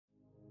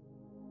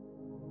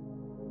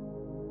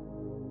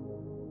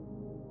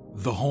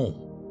The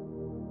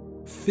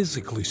home,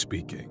 physically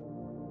speaking,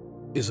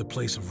 is a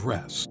place of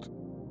rest.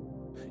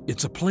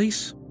 It's a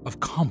place of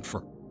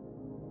comfort.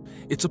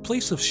 It's a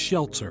place of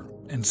shelter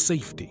and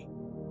safety.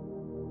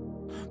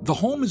 The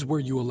home is where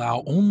you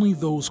allow only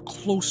those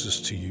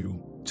closest to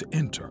you to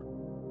enter.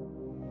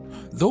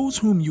 Those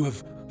whom you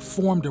have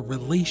formed a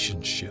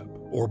relationship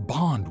or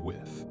bond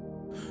with.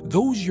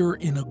 Those you're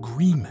in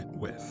agreement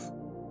with.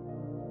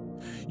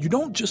 You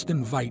don't just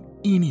invite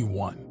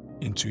anyone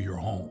into your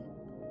home.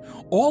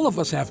 All of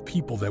us have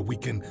people that we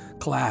can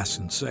class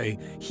and say,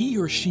 he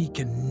or she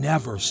can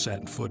never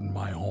set foot in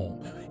my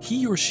home.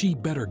 He or she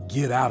better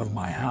get out of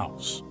my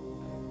house.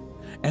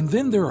 And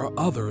then there are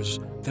others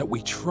that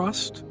we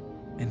trust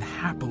and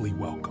happily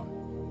welcome.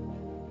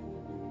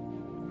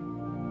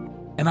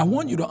 And I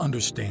want you to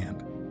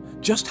understand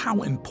just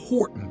how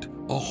important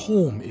a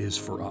home is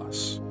for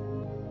us.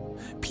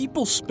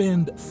 People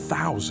spend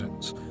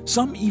thousands,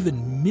 some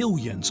even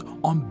millions,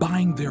 on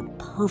buying their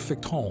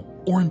perfect home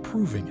or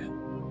improving it.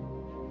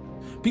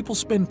 People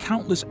spend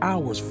countless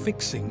hours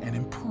fixing and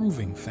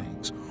improving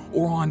things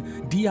or on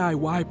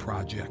DIY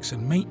projects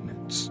and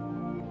maintenance.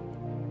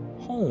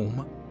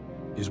 Home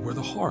is where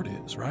the heart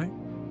is, right?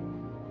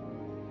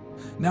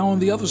 Now, on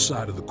the other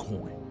side of the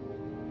coin,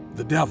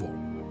 the devil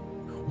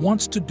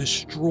wants to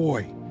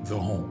destroy the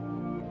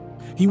home.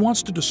 He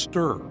wants to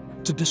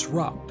disturb, to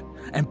disrupt,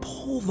 and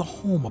pull the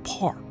home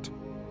apart.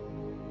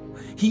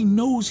 He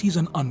knows he's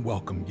an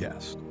unwelcome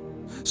guest,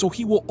 so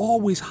he will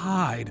always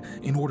hide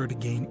in order to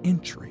gain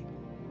entry.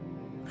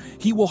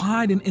 He will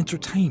hide in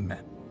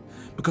entertainment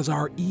because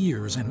our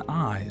ears and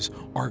eyes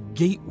are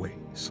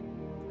gateways,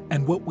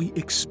 and what we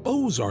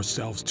expose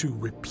ourselves to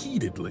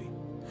repeatedly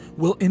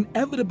will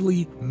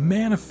inevitably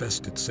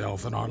manifest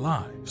itself in our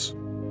lives.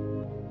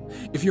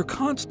 If you're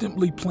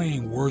constantly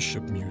playing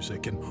worship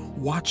music and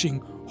watching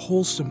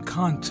wholesome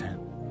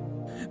content,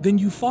 then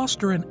you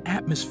foster an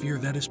atmosphere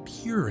that is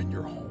pure in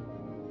your home.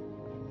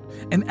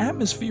 An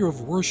atmosphere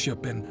of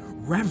worship and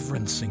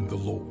reverencing the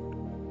Lord.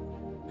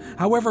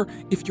 However,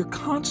 if you're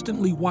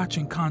constantly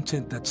watching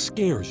content that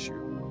scares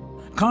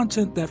you,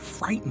 content that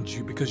frightens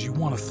you because you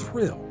want a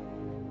thrill,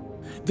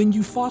 then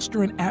you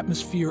foster an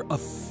atmosphere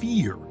of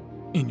fear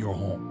in your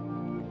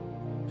home.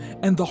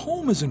 And the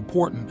home is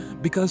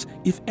important because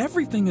if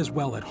everything is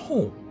well at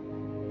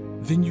home,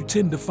 then you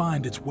tend to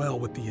find it's well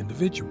with the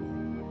individual.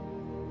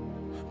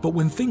 But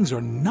when things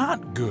are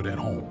not good at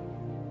home,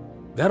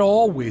 that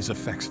always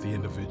affects the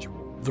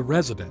individual, the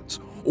residents,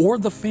 or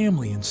the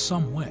family in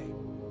some way.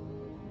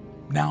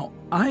 Now,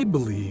 I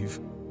believe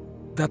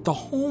that the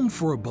home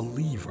for a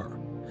believer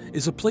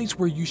is a place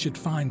where you should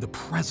find the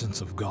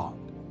presence of God.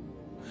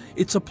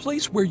 It's a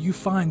place where you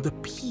find the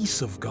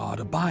peace of God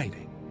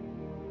abiding.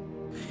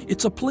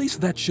 It's a place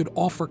that should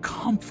offer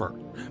comfort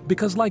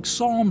because, like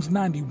Psalms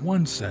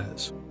 91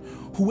 says,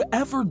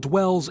 whoever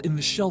dwells in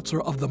the shelter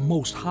of the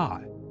Most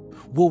High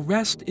will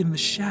rest in the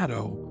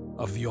shadow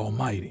of the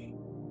Almighty.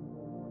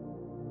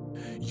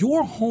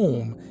 Your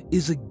home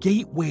is a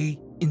gateway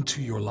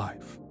into your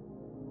life.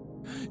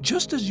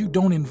 Just as you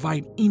don't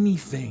invite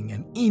anything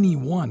and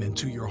anyone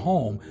into your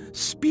home,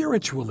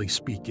 spiritually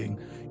speaking,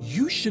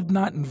 you should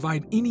not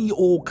invite any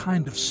old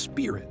kind of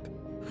spirit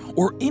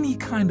or any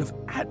kind of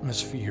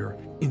atmosphere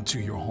into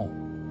your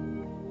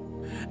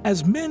home.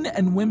 As men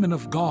and women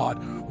of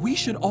God, we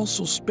should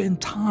also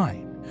spend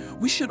time.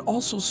 We should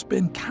also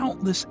spend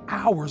countless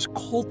hours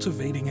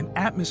cultivating an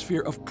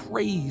atmosphere of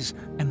praise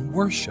and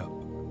worship.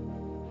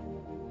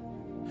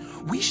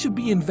 We should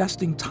be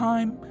investing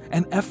time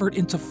and effort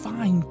into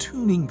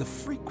fine-tuning the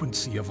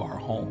frequency of our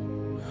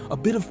home. A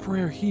bit of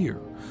prayer here,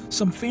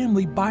 some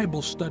family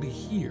Bible study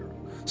here,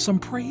 some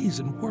praise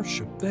and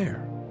worship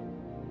there.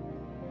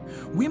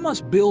 We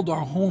must build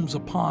our homes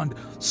upon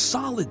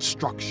solid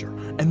structure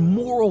and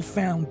moral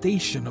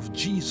foundation of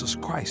Jesus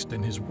Christ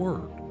and His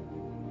Word.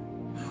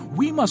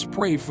 We must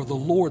pray for the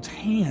Lord's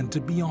hand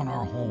to be on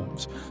our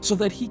homes so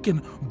that He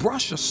can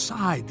brush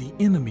aside the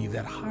enemy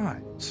that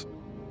hides.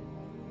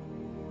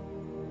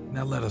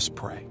 Now let us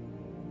pray.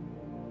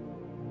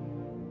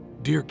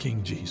 Dear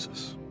King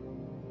Jesus,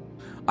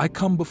 I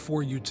come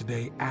before you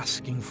today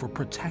asking for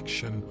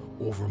protection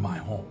over my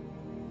home.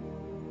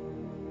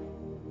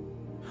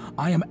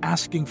 I am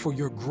asking for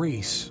your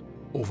grace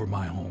over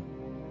my home.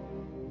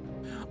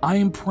 I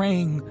am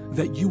praying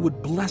that you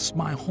would bless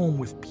my home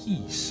with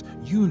peace,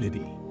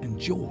 unity, and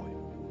joy.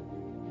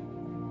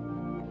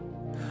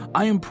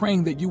 I am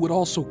praying that you would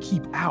also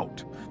keep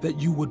out, that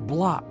you would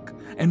block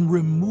and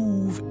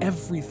remove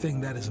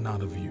everything that is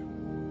not of you.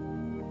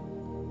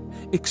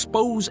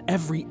 Expose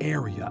every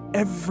area,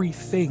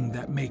 everything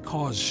that may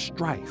cause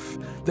strife,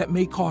 that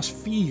may cause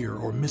fear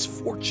or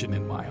misfortune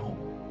in my home.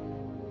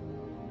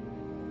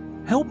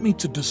 Help me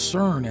to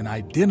discern and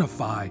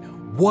identify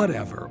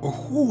whatever or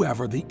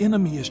whoever the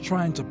enemy is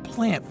trying to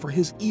plant for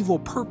his evil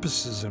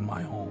purposes in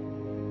my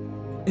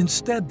home.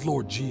 Instead,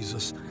 Lord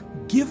Jesus,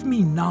 give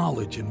me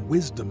knowledge and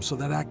wisdom so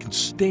that I can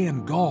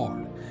stand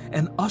guard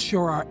and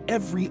usher out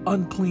every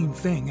unclean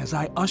thing as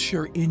I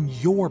usher in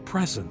your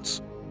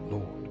presence,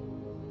 Lord.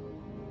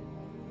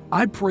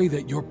 I pray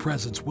that your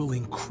presence will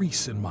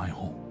increase in my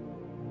home.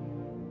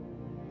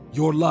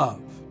 Your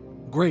love,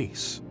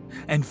 grace,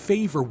 and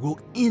favor will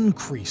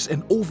increase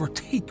and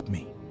overtake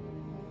me.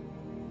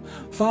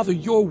 Father,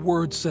 your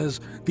word says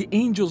the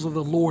angels of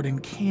the Lord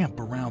encamp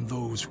around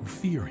those who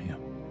fear him.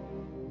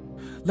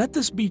 Let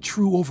this be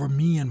true over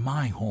me and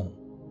my home.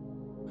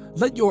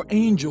 Let your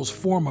angels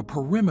form a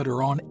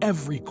perimeter on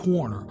every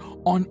corner,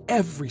 on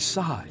every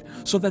side,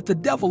 so that the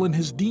devil and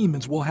his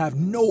demons will have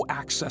no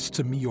access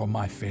to me or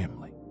my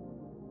family.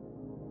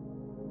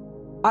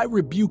 I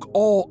rebuke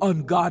all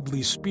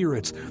ungodly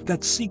spirits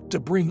that seek to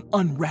bring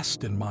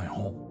unrest in my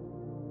home.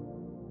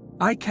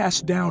 I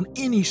cast down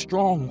any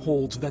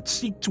strongholds that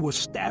seek to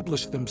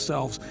establish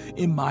themselves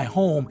in my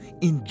home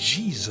in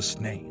Jesus'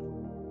 name.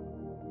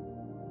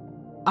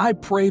 I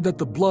pray that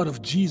the blood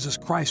of Jesus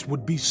Christ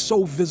would be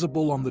so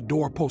visible on the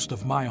doorpost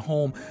of my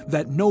home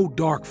that no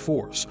dark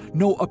force,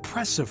 no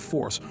oppressive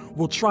force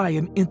will try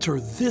and enter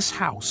this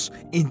house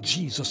in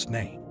Jesus'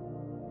 name.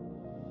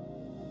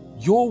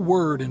 Your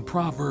word in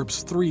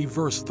Proverbs 3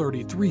 verse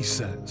 33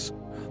 says,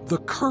 "The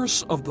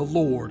curse of the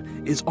Lord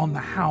is on the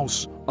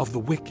house of the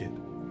wicked,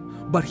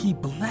 but he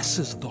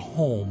blesses the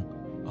home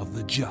of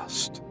the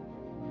just."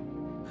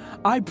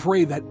 I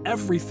pray that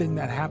everything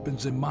that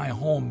happens in my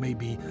home may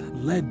be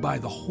led by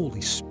the Holy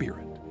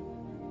Spirit.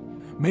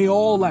 May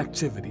all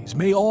activities,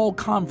 may all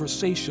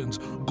conversations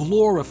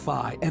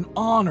glorify and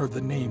honor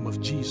the name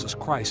of Jesus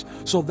Christ,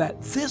 so that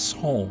this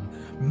home,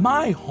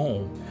 my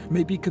home,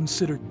 may be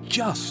considered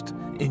just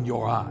in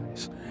your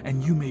eyes,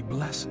 and you may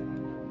bless it.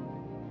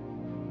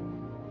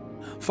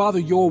 Father,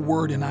 your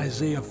word in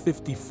Isaiah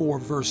 54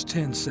 verse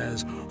 10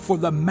 says, "For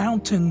the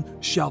mountain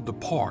shall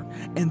depart,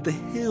 and the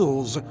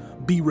hills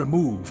be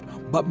removed,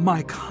 but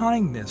my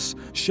kindness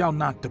shall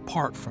not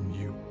depart from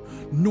you,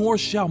 nor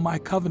shall my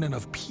covenant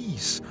of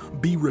peace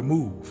be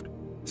removed,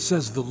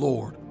 says the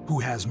Lord, who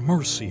has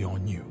mercy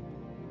on you."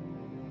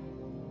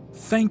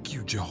 Thank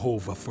you,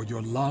 Jehovah, for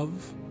your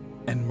love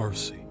and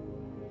mercy.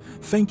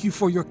 Thank you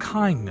for your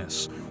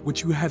kindness,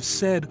 which you have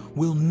said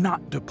will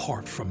not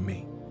depart from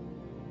me.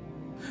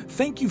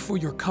 Thank you for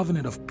your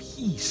covenant of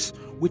peace,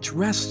 which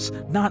rests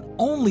not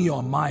only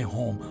on my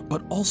home,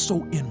 but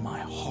also in my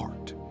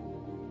heart.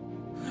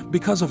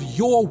 Because of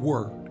your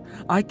word,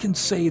 I can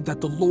say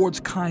that the Lord's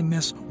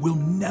kindness will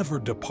never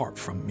depart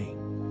from me.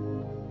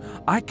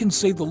 I can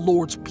say the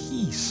Lord's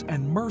peace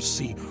and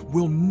mercy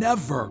will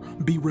never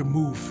be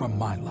removed from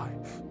my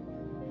life.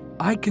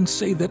 I can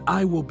say that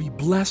I will be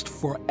blessed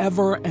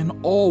forever and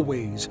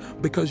always,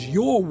 because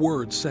your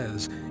word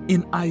says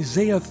in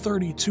Isaiah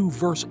 32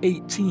 verse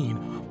 18,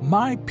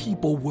 "My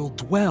people will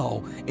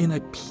dwell in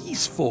a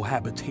peaceful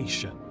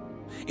habitation,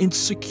 in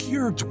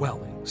secure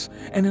dwellings,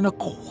 and in a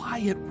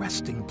quiet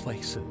resting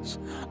places."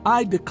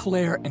 I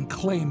declare and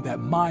claim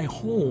that my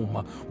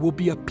home will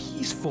be a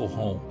peaceful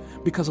home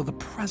because of the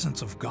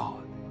presence of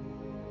God.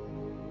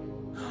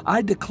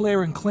 I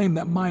declare and claim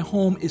that my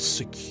home is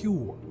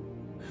secure,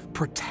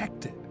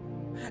 protected,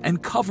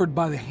 and covered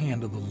by the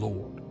hand of the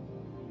Lord.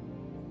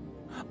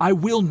 I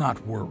will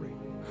not worry.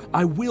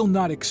 I will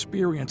not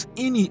experience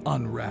any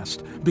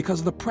unrest,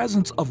 because the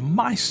presence of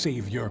my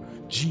Savior,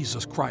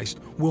 Jesus Christ,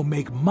 will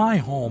make my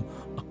home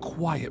a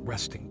quiet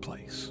resting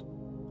place.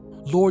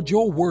 Lord,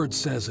 your word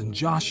says in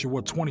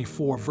Joshua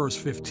 24 verse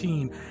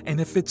 15, "And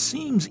if it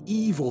seems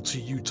evil to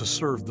you to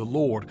serve the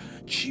Lord,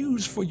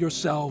 choose for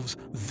yourselves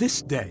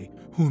this day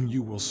whom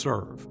you will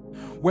serve,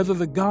 whether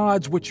the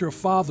gods which your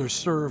fathers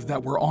served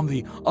that were on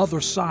the other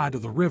side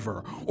of the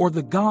river, or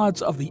the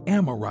gods of the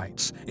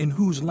Amorites in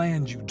whose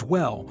land you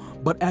dwell.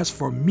 But as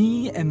for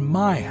me and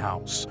my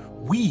house,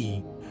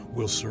 we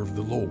will serve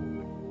the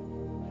Lord."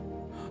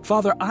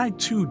 Father, I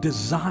too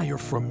desire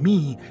for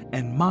me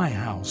and my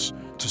house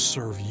to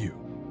serve you.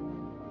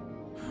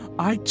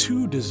 I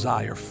too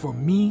desire for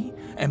me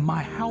and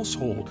my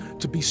household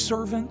to be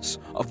servants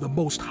of the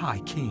Most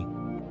High King.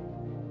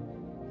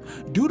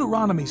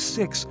 Deuteronomy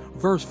 6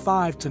 verse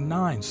 5 to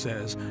 9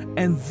 says,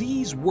 "And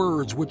these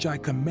words which I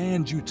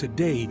command you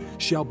today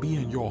shall be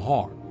in your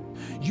heart.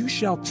 You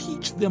shall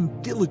teach them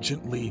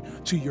diligently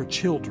to your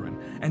children,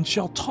 and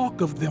shall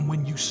talk of them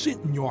when you sit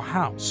in your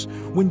house,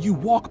 when you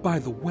walk by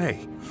the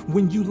way,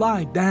 when you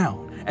lie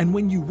down, and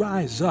when you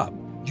rise up.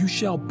 You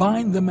shall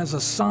bind them as a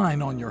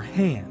sign on your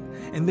hand,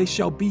 and they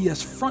shall be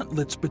as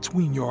frontlets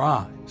between your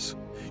eyes.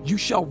 You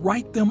shall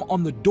write them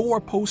on the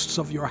doorposts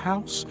of your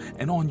house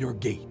and on your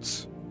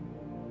gates."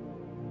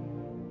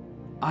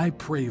 I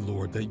pray,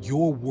 Lord, that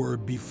your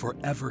word be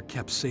forever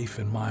kept safe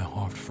in my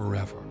heart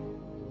forever.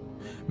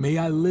 May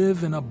I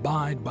live and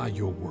abide by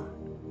your word.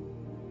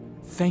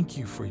 Thank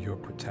you for your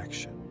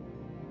protection.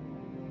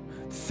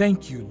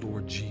 Thank you,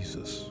 Lord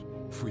Jesus,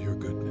 for your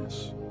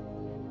goodness.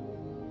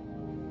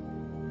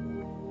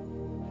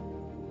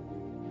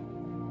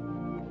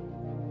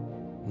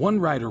 One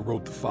writer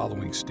wrote the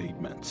following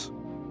statements: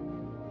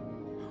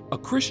 "A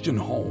Christian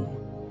home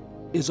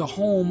is a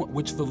home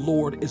which the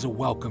Lord is a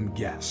welcome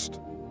guest.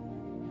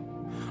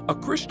 A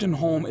Christian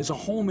home is a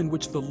home in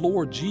which the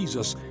Lord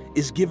Jesus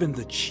is given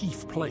the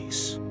chief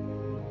place.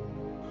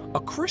 A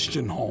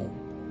Christian home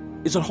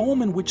is a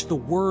home in which the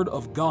Word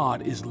of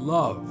God is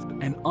loved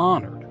and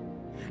honored,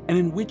 and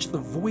in which the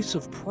voice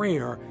of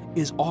prayer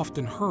is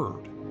often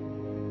heard.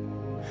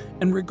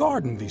 And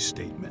regarding these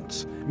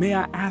statements, may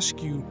I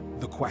ask you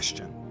the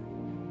question: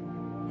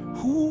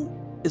 who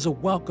is a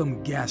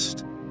welcome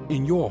guest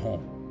in your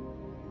home?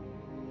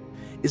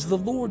 Is the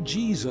Lord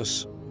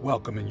Jesus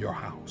welcome in your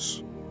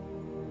house?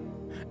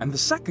 And the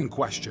second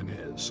question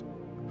is,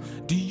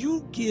 do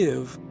you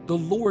give the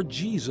Lord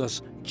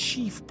Jesus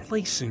chief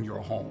place in your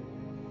home?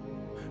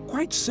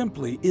 Quite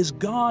simply, is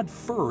God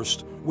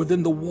first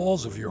within the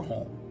walls of your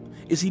home?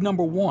 Is He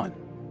number one?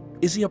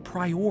 Is He a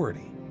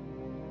priority?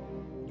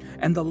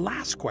 And the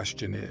last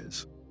question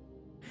is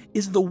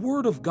the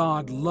Word of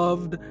God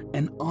loved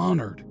and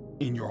honored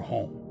in your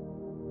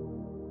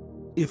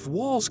home? If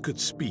walls could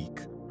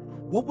speak,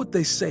 what would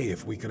they say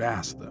if we could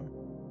ask them?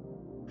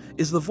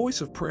 Is the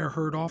voice of prayer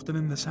heard often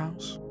in this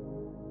house?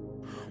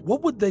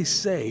 What would they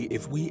say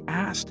if we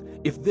asked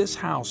if this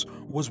house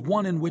was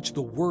one in which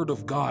the Word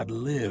of God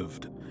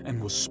lived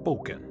and was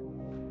spoken?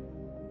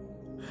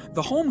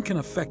 The home can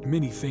affect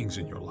many things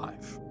in your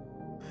life,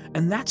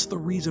 and that's the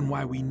reason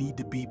why we need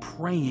to be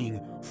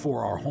praying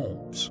for our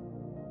homes.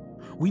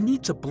 We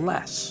need to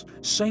bless,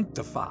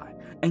 sanctify,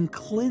 and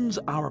cleanse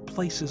our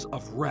places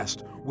of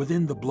rest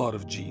within the blood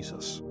of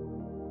Jesus.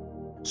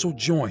 So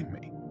join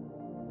me.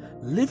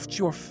 Lift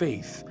your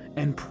faith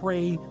and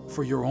pray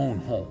for your own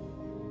home.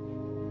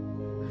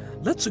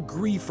 Let's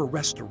agree for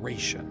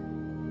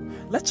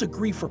restoration. Let's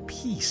agree for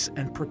peace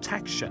and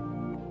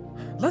protection.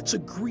 Let's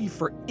agree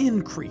for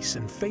increase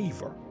in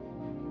favor.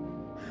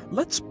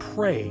 Let's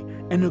pray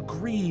and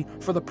agree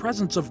for the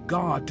presence of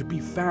God to be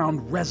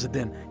found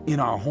resident in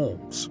our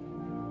homes.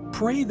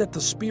 Pray that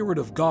the Spirit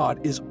of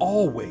God is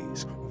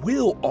always,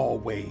 will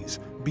always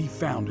be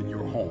found in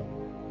your home.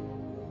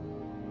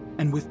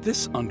 And with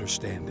this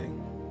understanding,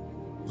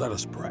 let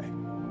us pray.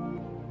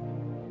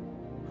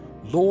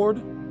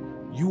 Lord,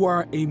 you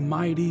are a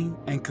mighty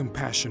and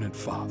compassionate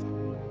Father.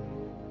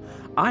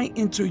 I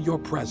enter your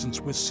presence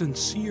with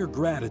sincere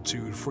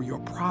gratitude for your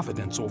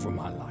providence over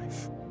my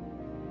life.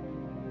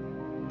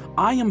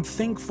 I am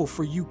thankful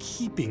for you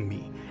keeping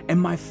me and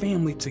my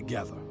family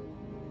together.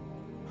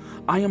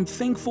 I am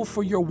thankful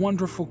for your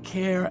wonderful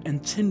care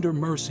and tender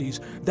mercies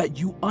that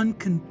you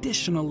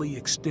unconditionally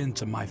extend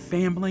to my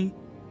family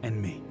and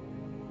me.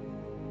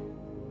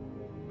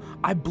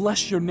 I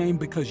bless your name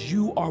because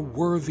you are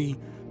worthy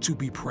to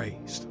be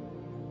praised.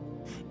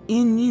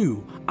 In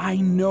you, I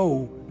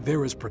know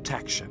there is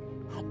protection.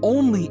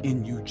 Only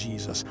in you,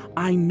 Jesus,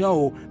 I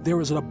know there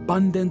is an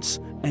abundance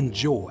and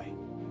joy.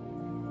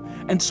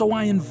 And so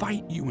I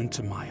invite you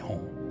into my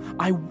home.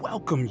 I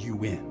welcome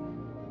you in.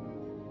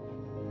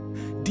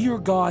 Dear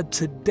God,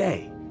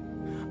 today,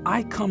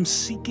 I come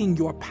seeking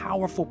your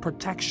powerful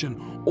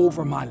protection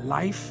over my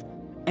life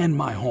and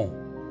my home.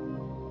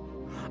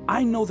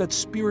 I know that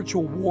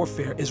spiritual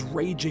warfare is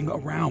raging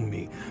around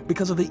me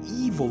because of the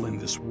evil in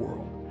this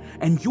world.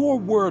 And your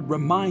word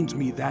reminds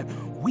me that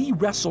we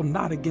wrestle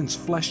not against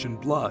flesh and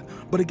blood,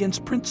 but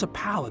against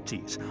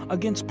principalities,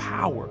 against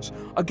powers,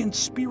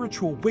 against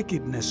spiritual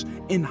wickedness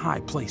in high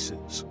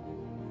places.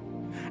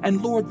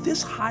 And Lord,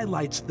 this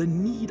highlights the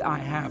need I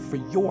have for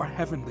your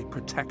heavenly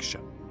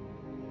protection.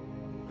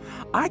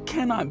 I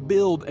cannot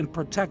build and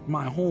protect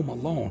my home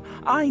alone.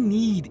 I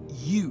need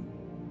you.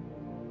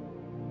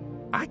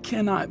 I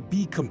cannot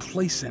be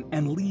complacent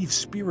and leave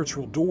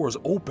spiritual doors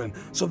open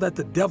so that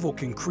the devil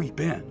can creep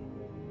in.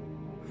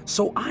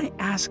 So I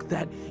ask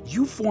that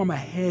you form a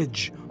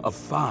hedge of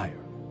fire.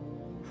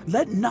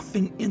 Let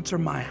nothing enter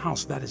my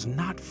house that is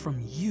not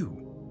from you.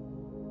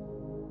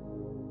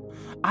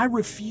 I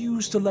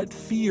refuse to let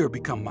fear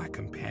become my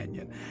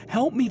companion.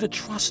 Help me to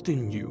trust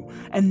in you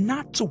and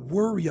not to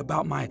worry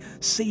about my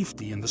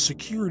safety and the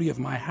security of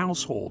my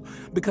household,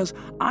 because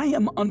I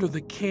am under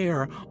the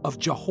care of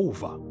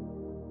Jehovah.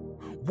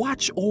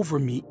 Watch over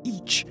me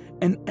each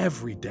and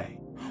every day.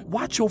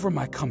 Watch over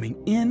my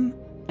coming in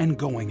and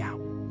going out.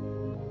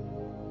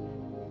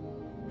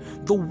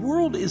 The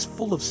world is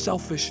full of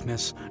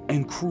selfishness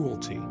and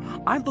cruelty.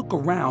 I look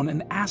around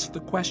and ask the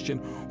question,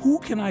 who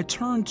can I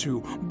turn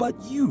to but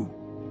you,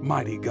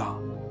 mighty God?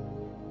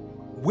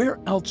 Where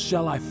else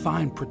shall I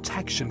find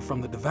protection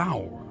from the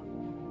devourer?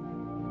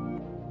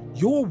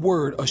 Your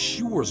word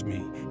assures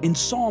me in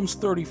Psalms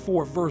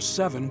 34, verse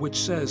 7, which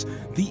says,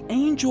 "The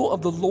angel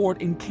of the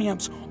Lord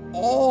encamps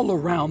all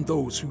around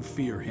those who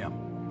fear him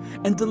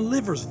and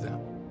delivers them.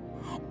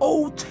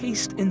 Oh,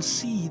 taste and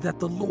see that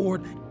the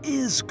Lord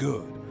is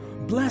good.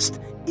 Blessed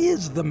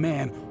is the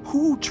man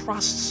who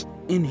trusts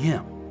in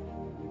him."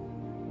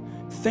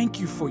 Thank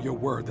you for your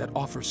word that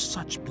offers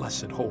such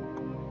blessed hope.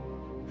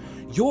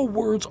 Your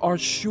words are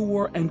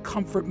sure and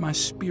comfort my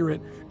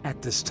spirit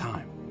at this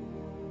time.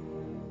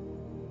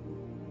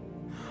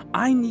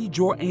 I need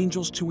your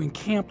angels to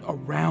encamp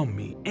around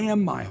me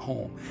and my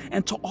home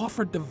and to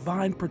offer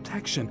divine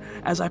protection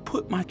as I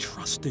put my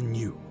trust in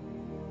you.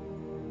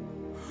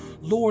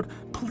 Lord,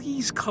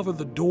 please cover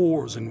the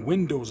doors and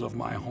windows of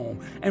my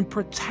home and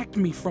protect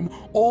me from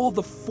all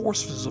the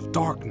forces of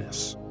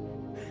darkness.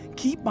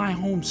 Keep my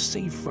home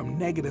safe from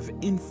negative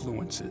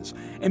influences,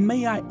 and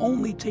may I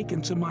only take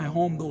into my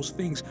home those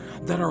things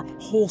that are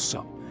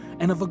wholesome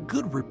and of a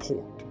good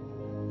report.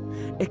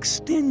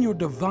 Extend your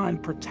divine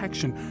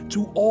protection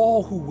to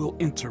all who will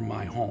enter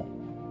my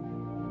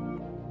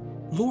home.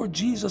 Lord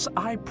Jesus,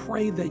 I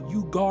pray that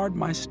you guard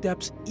my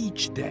steps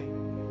each day.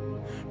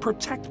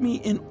 Protect me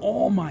in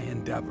all my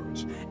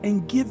endeavors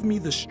and give me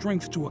the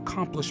strength to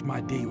accomplish my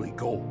daily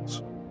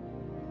goals.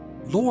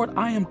 Lord,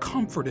 I am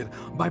comforted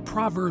by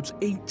Proverbs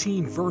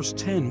 18, verse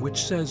 10,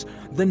 which says,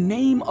 "The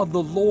name of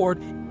the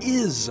Lord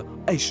is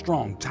a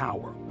strong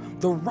tower.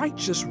 The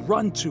righteous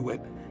run to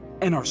it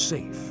and are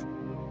safe."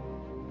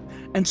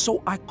 And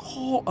so I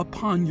call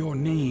upon your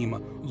name,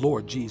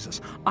 Lord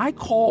Jesus. I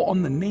call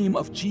on the name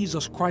of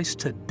Jesus Christ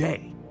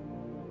today.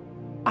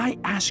 I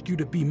ask you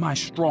to be my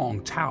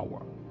strong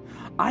tower.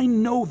 I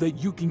know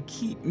that you can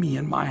keep me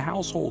and my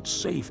household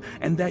safe,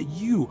 and that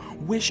you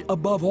wish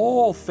above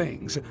all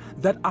things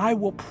that I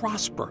will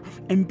prosper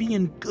and be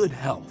in good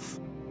health.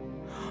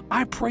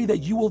 I pray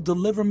that you will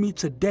deliver me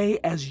today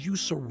as you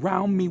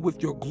surround me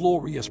with your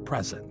glorious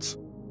presence.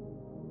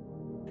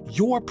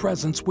 Your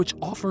presence, which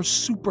offers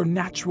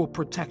supernatural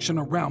protection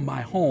around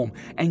my home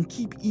and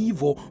keep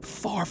evil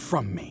far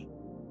from me.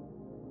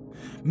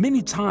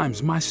 Many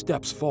times my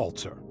steps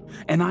falter,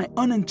 and I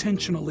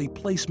unintentionally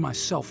place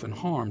myself in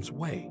harm's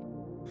way.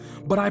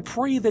 But I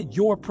pray that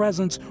your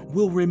presence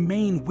will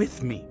remain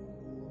with me.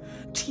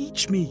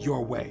 Teach me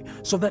your way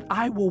so that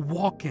I will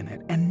walk in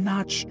it and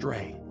not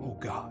stray, O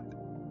God.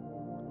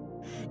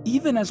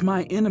 Even as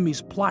my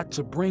enemies plot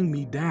to bring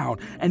me down,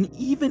 and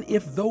even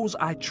if those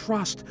I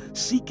trust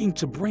seeking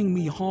to bring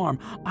me harm,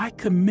 I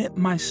commit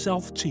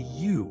myself to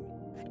you,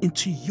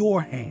 into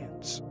your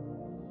hands.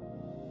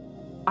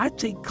 I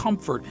take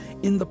comfort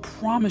in the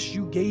promise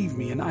you gave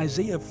me in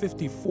Isaiah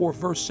 54,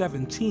 verse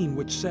 17,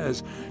 which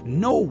says,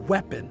 "No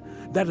weapon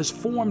that is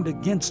formed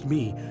against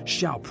me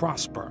shall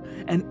prosper,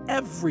 and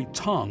every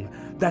tongue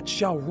that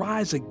shall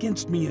rise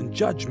against me in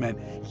judgment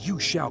you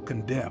shall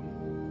condemn."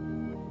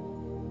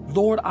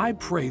 Lord, I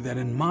pray that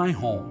in my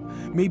home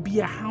may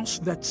be a house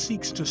that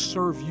seeks to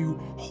serve you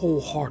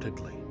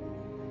wholeheartedly.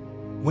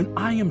 When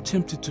I am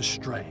tempted to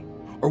stray,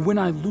 or when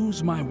I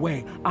lose my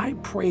way, I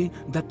pray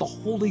that the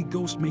Holy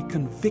Ghost may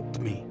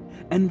convict me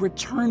and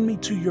return me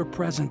to your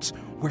presence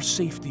where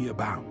safety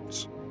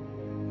abounds.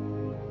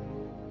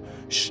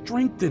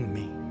 Strengthen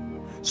me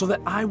so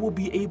that I will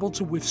be able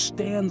to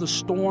withstand the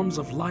storms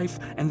of life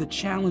and the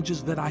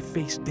challenges that I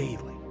face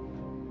daily.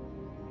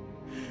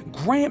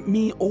 Grant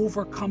me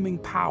overcoming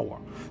power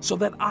so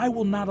that I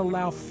will not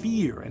allow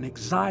fear and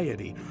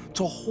anxiety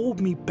to hold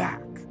me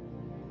back.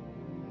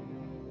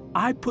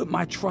 I put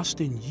my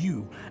trust in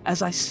you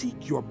as I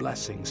seek your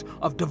blessings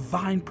of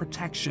divine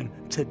protection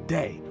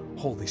today,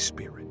 Holy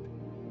Spirit.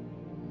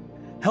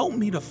 Help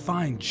me to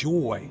find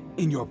joy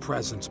in your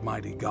presence,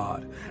 mighty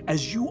God,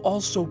 as you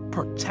also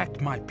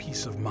protect my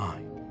peace of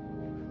mind.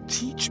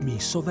 Teach me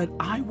so that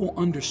I will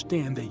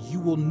understand that you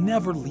will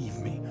never leave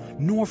me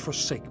nor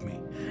forsake me,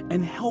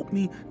 and help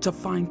me to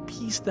find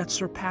peace that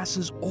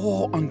surpasses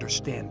all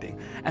understanding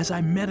as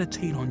I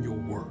meditate on your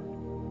word.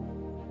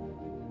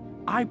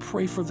 I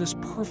pray for this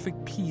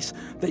perfect peace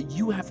that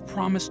you have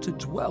promised to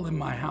dwell in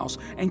my house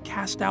and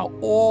cast out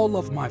all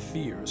of my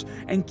fears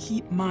and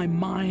keep my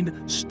mind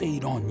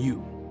stayed on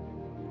you.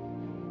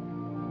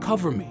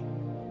 Cover me,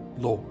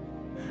 Lord,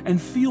 and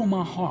fill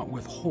my heart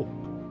with hope.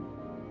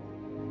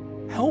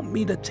 Help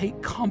me to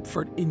take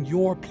comfort in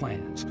your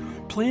plans,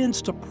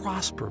 plans to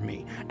prosper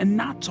me and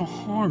not to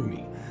harm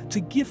me, to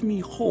give me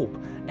hope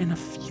and a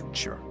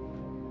future.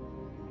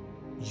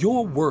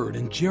 Your word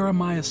in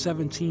Jeremiah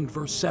 17,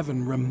 verse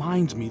 7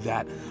 reminds me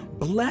that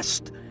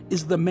blessed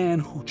is the man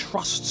who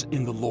trusts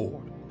in the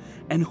Lord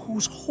and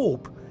whose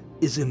hope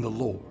is in the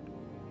Lord.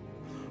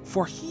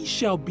 For he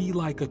shall be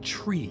like a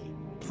tree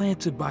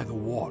planted by the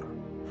water,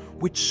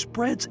 which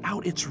spreads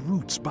out its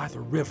roots by the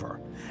river,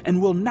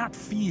 and will not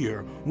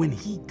fear when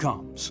heat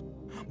comes,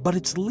 but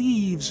its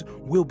leaves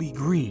will be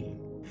green,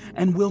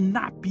 and will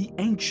not be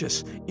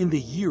anxious in the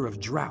year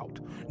of drought,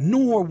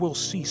 nor will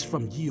cease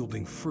from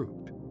yielding fruit.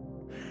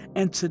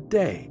 And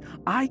today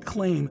I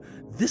claim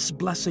this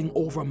blessing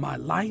over my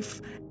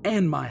life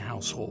and my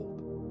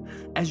household.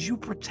 As you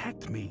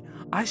protect me,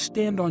 I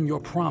stand on your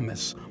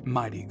promise,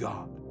 mighty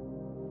God.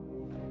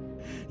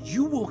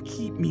 You will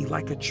keep me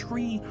like a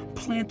tree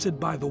planted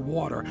by the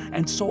water,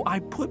 and so I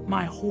put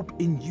my hope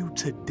in you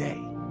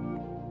today.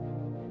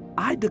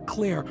 I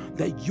declare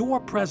that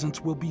your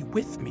presence will be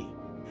with me,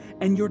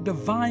 and your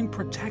divine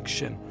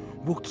protection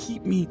will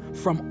keep me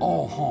from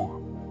all harm.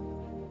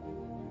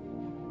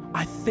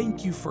 I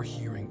thank you for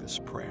hearing this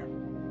prayer.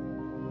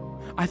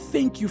 I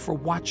thank you for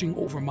watching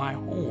over my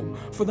home,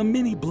 for the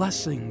many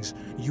blessings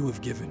you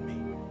have given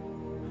me.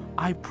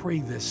 I pray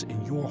this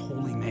in your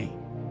holy name.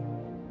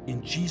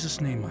 In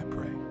Jesus' name I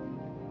pray.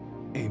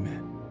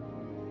 Amen.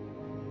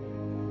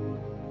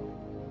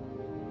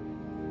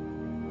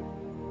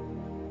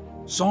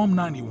 Psalm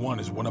 91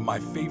 is one of my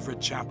favorite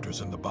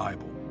chapters in the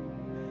Bible.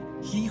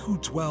 He who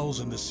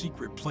dwells in the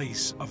secret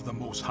place of the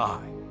Most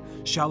High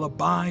shall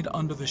abide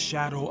under the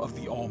shadow of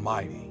the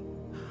Almighty.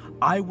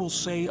 I will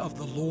say of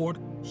the Lord,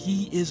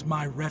 He is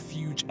my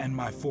refuge and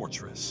my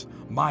fortress,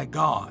 my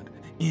God,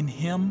 in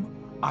Him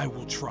I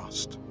will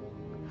trust.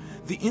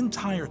 The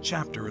entire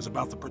chapter is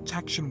about the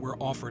protection we're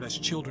offered as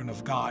children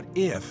of God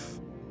if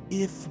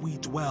we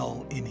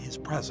dwell in His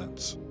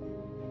presence.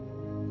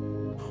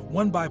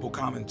 One Bible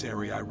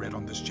commentary I read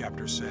on this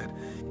chapter said,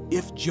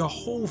 "If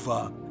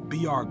Jehovah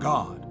be our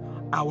God,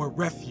 our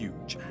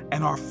refuge,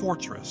 and our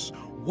fortress,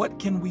 what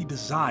can we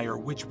desire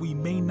which we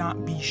may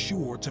not be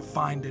sure to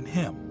find in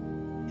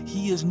Him?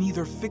 He is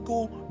neither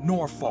fickle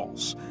nor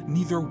false,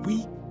 neither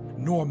weak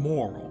nor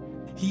moral.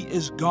 He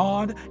is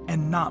God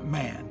and not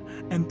man,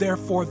 and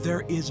therefore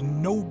there is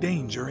no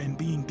danger in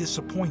being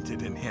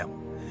disappointed in Him.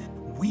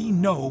 We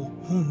know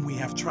whom we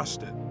have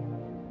trusted."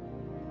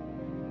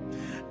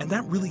 And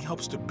that really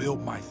helps to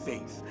build my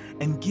faith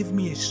and give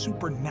me a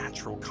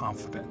supernatural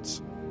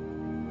confidence.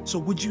 So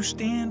would you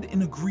stand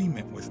in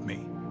agreement with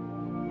me?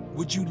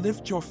 Would you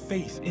lift your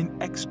faith in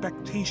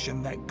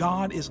expectation that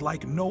God is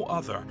like no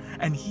other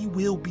and He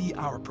will be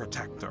our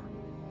protector?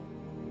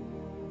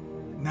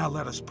 Now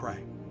let us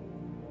pray.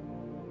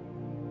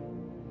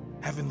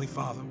 Heavenly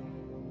Father,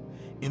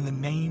 in the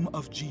name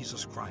of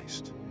Jesus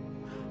Christ,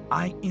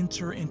 I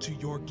enter into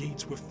your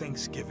gates with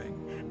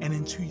thanksgiving and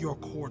into your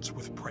courts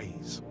with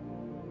praise.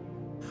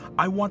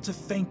 I want to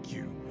thank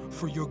you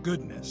for your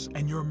goodness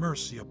and your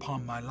mercy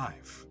upon my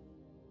life.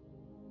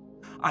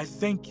 I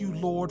thank you,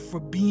 Lord, for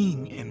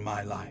being in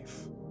my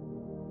life.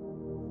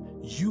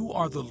 You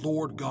are the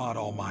Lord God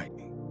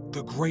Almighty,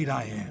 the great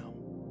I am.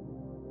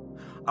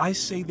 I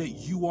say that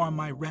you are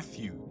my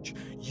refuge.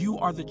 You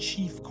are the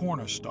chief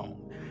cornerstone,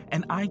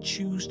 and I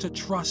choose to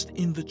trust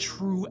in the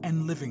true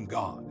and living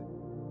God.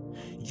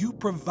 You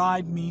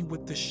provide me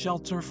with the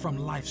shelter from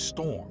life's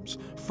storms,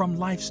 from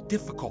life's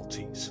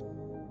difficulties.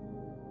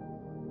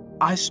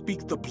 I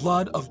speak the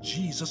blood of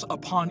Jesus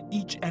upon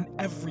each and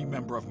every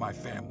member of my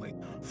family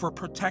for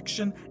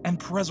protection and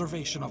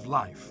preservation of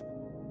life.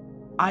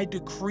 I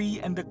decree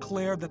and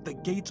declare that the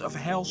gates of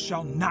hell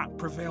shall not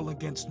prevail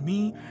against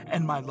me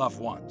and my loved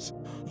ones.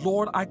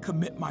 Lord, I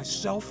commit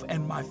myself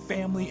and my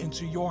family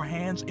into your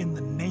hands in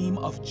the name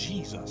of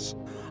Jesus.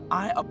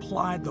 I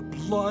apply the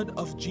blood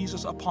of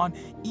Jesus upon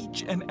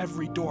each and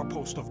every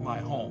doorpost of my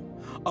home,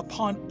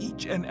 upon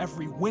each and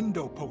every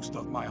window post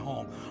of my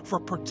home for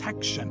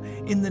protection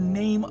in the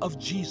name of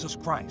Jesus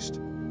Christ.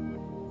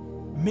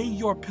 May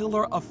your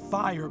pillar of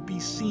fire be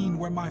seen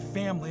where my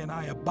family and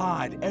I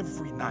abide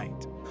every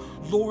night.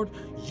 Lord,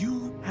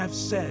 you have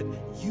said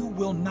you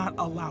will not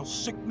allow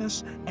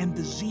sickness and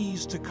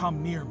disease to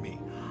come near me.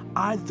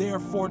 I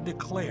therefore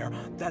declare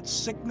that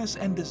sickness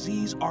and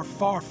disease are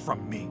far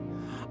from me.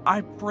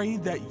 I pray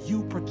that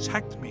you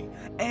protect me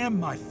and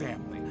my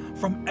family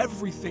from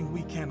everything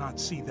we cannot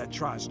see that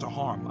tries to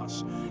harm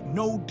us.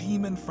 No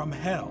demon from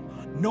hell,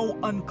 no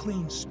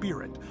unclean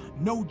spirit,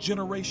 no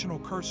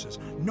generational curses,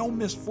 no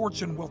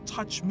misfortune will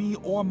touch me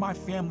or my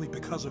family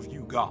because of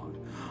you, God.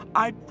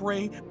 I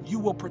pray you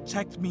will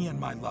protect me and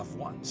my loved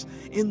ones.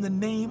 In the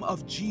name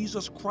of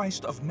Jesus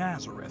Christ of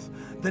Nazareth,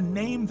 the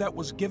name that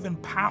was given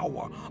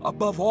power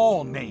above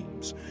all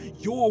names.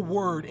 Your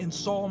word in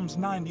Psalms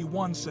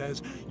 91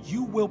 says,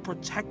 you will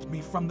protect me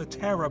from the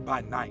terror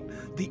by night,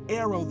 the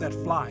arrow that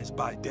flies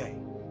by day.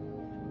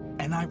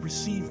 And I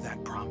receive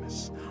that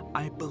promise.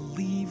 I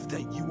believe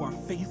that you are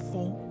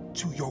faithful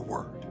to your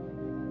word.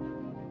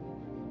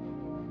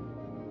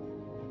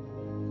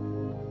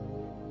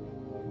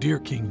 Dear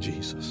King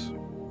Jesus,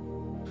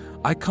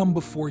 I come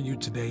before you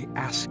today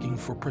asking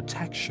for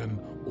protection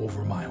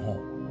over my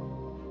home.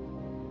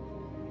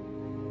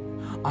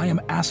 I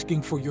am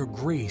asking for your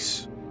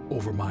grace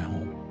over my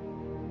home.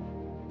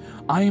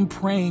 I am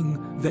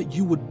praying that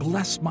you would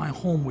bless my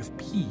home with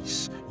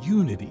peace,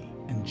 unity,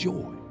 and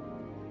joy.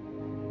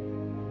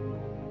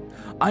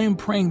 I am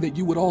praying that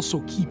you would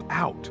also keep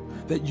out,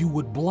 that you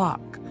would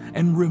block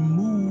and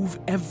remove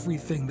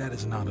everything that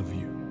is not of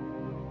you.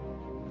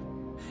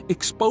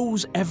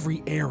 Expose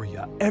every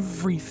area,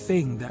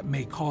 everything that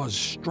may cause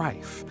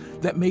strife,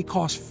 that may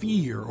cause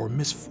fear or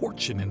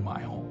misfortune in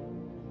my home.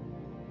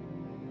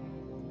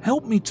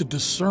 Help me to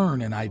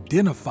discern and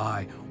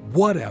identify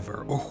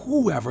whatever or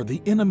whoever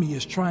the enemy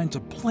is trying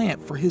to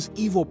plant for his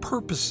evil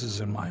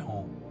purposes in my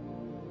home.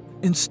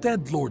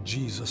 Instead, Lord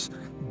Jesus,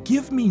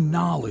 give me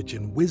knowledge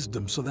and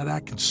wisdom so that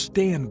I can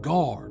stand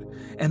guard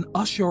and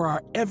usher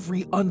out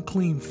every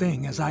unclean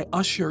thing as I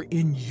usher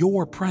in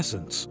your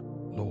presence,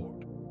 Lord.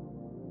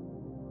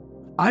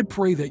 I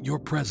pray that your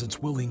presence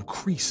will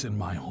increase in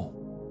my home.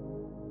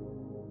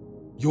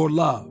 Your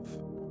love,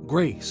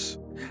 grace,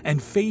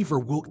 and favor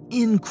will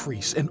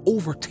increase and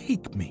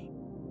overtake me.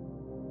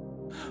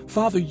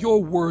 Father,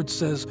 your word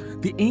says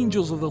the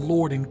angels of the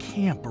Lord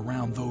encamp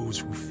around those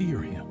who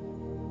fear him.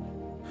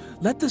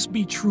 Let this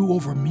be true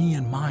over me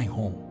and my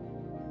home.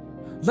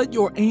 Let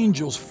your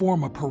angels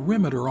form a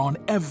perimeter on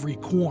every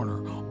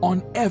corner,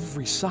 on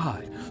every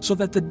side, so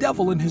that the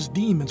devil and his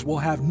demons will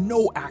have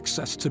no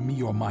access to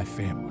me or my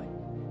family.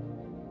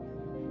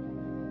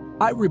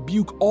 I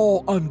rebuke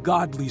all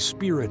ungodly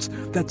spirits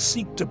that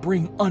seek to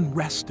bring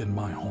unrest in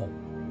my home.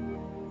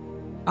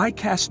 I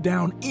cast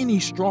down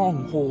any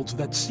strongholds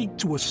that seek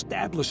to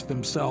establish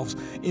themselves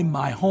in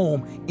my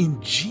home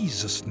in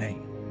Jesus'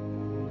 name.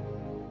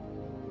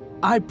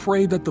 I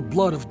pray that the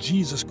blood of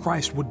Jesus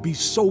Christ would be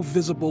so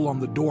visible on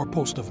the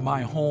doorpost of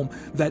my home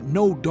that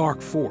no dark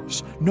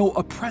force, no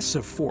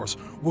oppressive force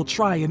will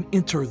try and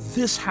enter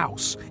this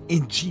house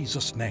in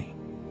Jesus' name.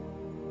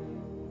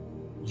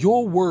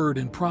 Your word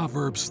in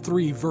Proverbs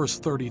 3 verse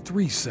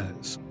 33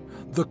 says,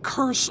 "The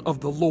curse of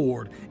the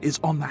Lord is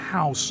on the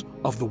house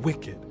of the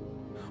wicked,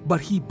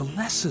 but he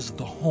blesses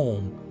the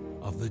home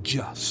of the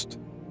just."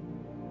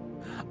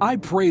 I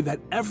pray that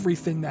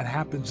everything that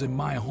happens in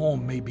my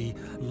home may be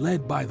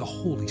led by the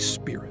Holy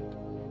Spirit.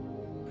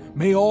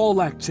 May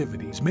all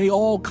activities, may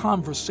all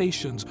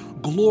conversations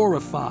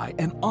glorify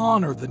and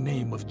honor the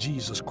name of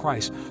Jesus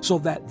Christ, so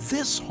that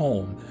this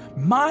home,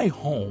 my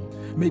home,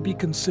 may be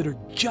considered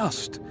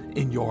just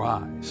in your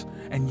eyes,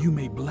 and you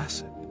may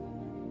bless it.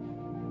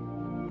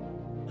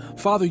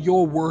 Father,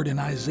 your word in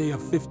Isaiah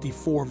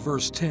 54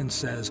 verse 10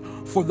 says,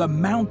 "For the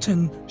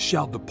mountain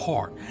shall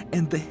depart,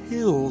 and the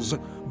hills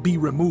be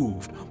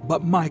removed,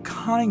 but my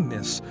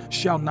kindness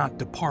shall not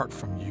depart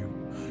from you,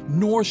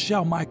 nor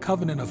shall my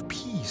covenant of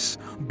peace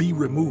be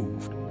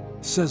removed,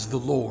 says the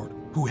Lord,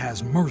 who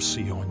has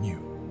mercy on you."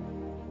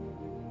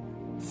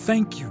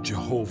 Thank you,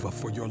 Jehovah,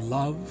 for your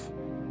love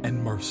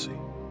and mercy.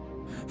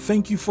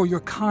 Thank you for your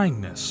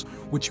kindness,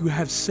 which you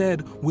have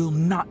said will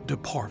not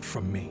depart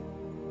from me.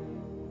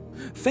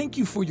 Thank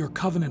you for your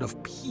covenant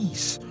of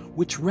peace,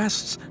 which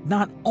rests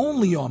not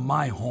only on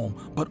my home,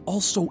 but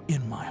also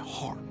in my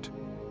heart.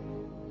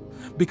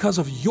 Because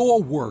of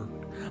your word,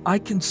 I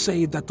can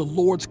say that the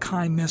Lord's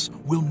kindness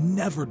will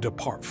never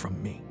depart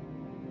from me.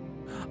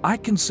 I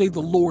can say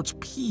the Lord's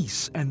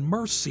peace and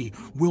mercy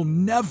will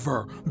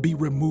never be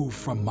removed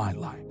from my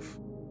life.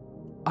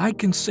 I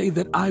can say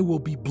that I will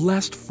be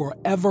blessed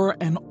forever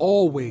and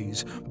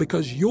always,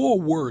 because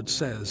your word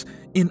says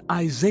in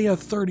Isaiah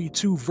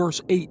 32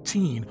 verse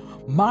 18,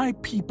 "My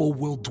people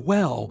will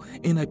dwell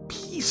in a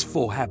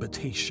peaceful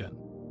habitation,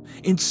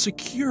 in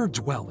secure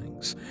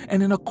dwellings,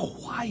 and in a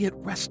quiet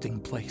resting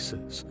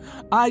places."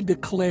 I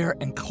declare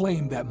and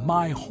claim that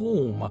my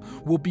home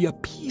will be a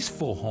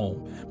peaceful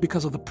home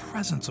because of the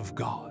presence of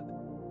God.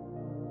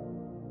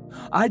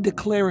 I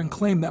declare and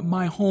claim that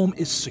my home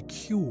is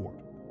secure,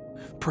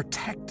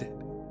 protected,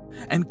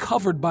 and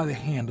covered by the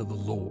hand of the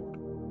Lord.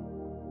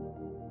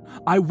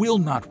 I will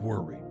not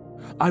worry.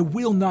 I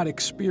will not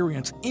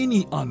experience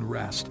any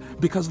unrest,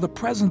 because the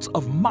presence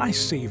of my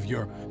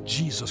Savior,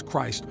 Jesus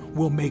Christ,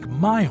 will make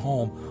my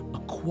home a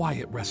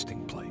quiet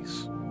resting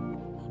place.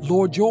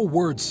 Lord, your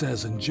word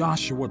says in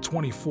Joshua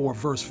 24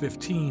 verse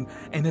 15,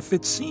 "And if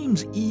it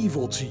seems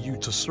evil to you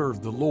to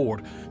serve the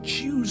Lord,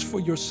 choose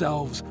for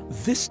yourselves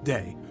this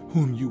day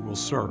whom you will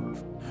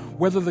serve,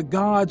 whether the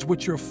gods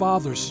which your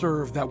fathers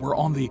served that were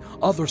on the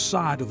other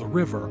side of the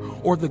river,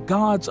 or the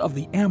gods of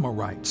the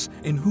Amorites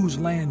in whose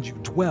land you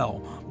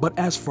dwell. But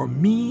as for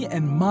me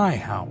and my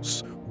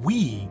house,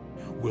 we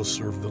will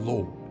serve the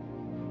Lord."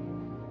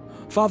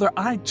 Father,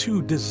 I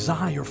too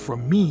desire for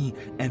me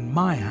and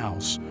my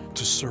house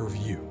to serve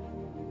you.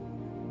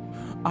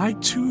 I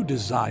too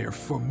desire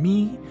for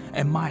me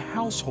and my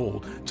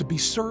household to be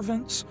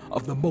servants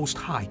of the Most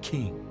High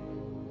King.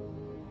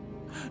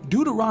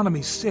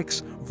 Deuteronomy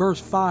 6 verse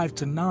 5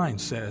 to 9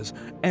 says,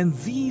 "And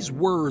these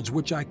words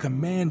which I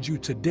command you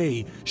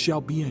today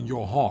shall be in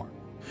your heart.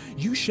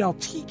 You shall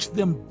teach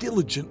them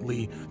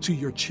diligently to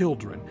your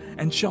children,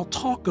 and shall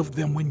talk of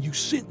them when you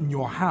sit in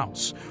your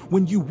house,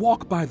 when you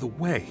walk by the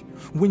way,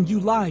 when you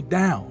lie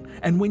down,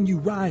 and when you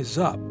rise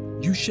up.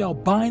 You shall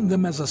bind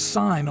them as a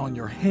sign on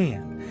your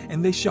hand,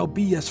 and they shall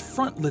be as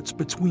frontlets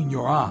between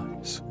your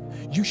eyes.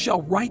 You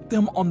shall write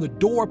them on the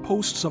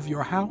doorposts of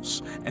your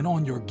house and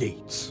on your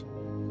gates."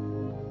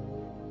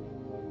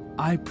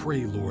 I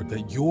pray, Lord,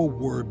 that your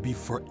word be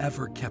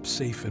forever kept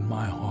safe in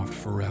my heart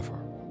forever.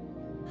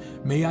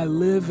 May I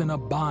live and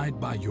abide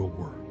by your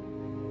word.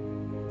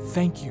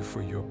 Thank you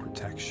for your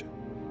protection.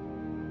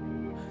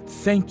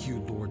 Thank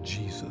you, Lord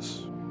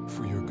Jesus,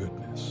 for your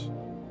goodness.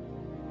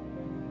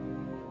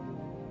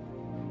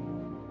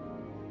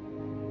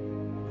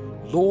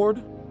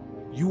 Lord,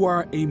 you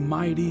are a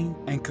mighty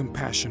and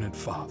compassionate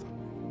Father.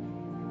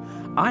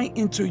 I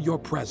enter your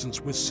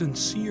presence with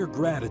sincere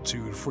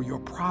gratitude for your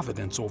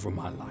providence over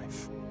my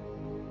life.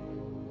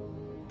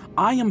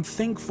 I am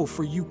thankful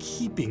for you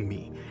keeping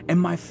me and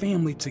my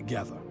family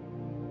together.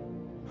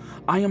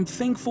 I am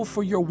thankful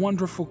for your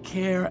wonderful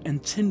care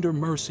and tender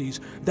mercies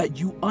that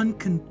you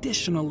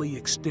unconditionally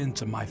extend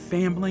to my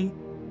family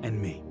and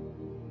me.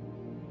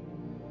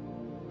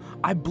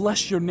 I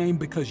bless your name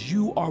because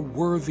you are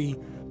worthy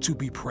to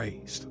be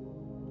praised.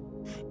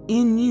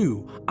 In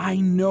you, I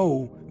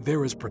know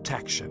there is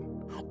protection.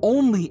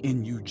 Only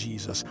in you,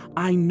 Jesus,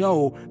 I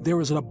know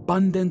there is an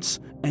abundance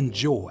and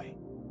joy.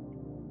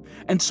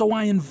 And so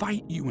I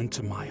invite you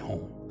into my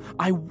home.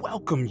 I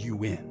welcome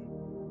you in.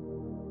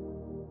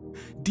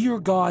 Dear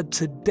God,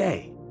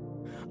 today,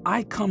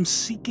 I come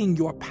seeking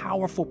your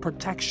powerful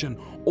protection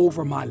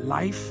over my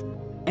life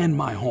and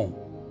my home.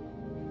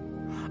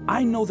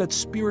 I know that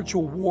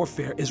spiritual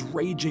warfare is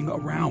raging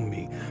around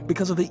me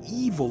because of the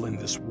evil in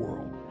this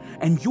world.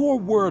 And your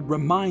word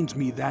reminds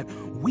me that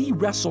we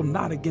wrestle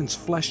not against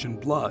flesh and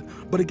blood,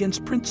 but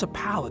against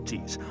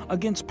principalities,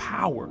 against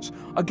powers,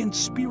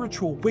 against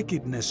spiritual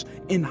wickedness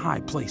in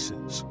high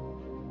places.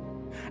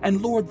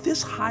 And Lord,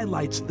 this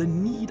highlights the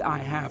need I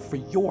have for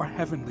your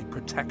heavenly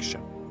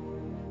protection.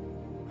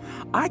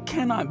 I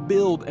cannot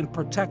build and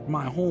protect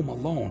my home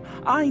alone.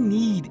 I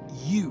need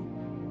you.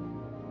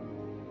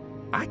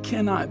 I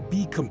cannot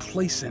be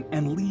complacent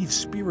and leave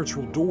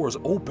spiritual doors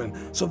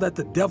open so that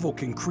the devil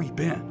can creep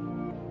in.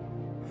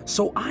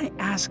 So I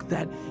ask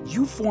that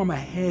you form a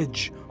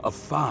hedge of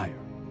fire.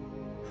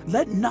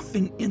 Let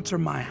nothing enter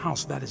my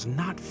house that is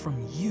not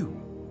from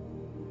you.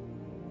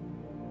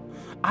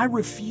 I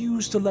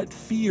refuse to let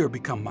fear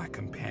become my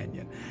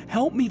companion.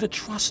 Help me to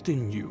trust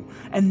in you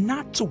and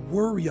not to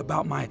worry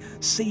about my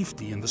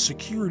safety and the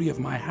security of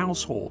my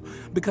household,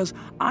 because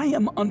I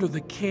am under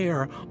the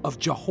care of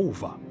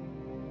Jehovah.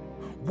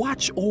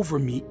 Watch over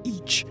me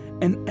each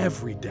and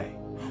every day.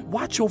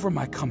 Watch over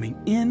my coming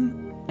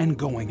in and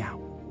going out.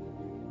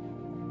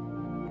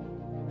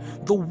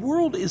 The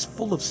world is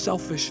full of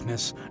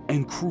selfishness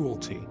and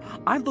cruelty.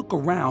 I look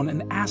around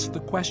and ask the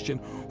question,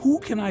 who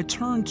can I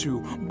turn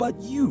to but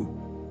you,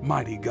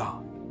 mighty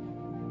God?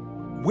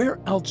 Where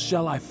else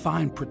shall I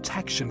find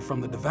protection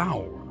from the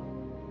devourer?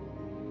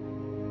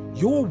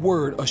 Your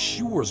word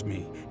assures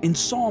me in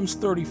Psalms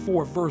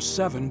 34 verse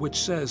 7, which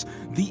says,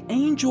 "The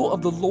angel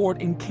of the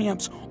Lord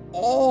encamps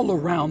all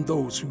around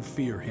those who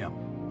fear him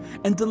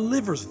and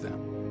delivers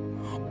them.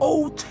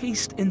 Oh,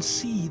 taste and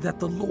see that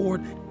the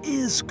Lord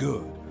is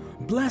good.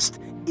 Blessed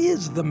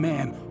is the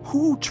man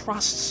who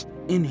trusts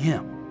in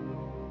him."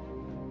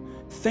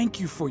 Thank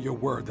you for your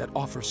word that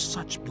offers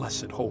such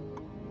blessed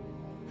hope.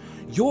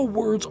 Your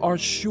words are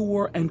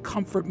sure and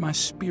comfort my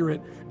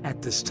spirit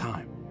at this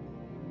time.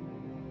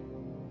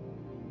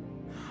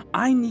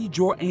 I need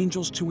your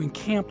angels to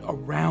encamp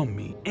around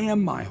me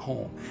and my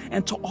home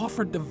and to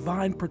offer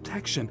divine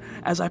protection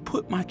as I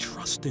put my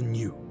trust in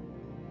you.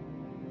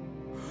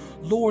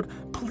 Lord,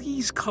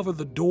 please cover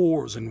the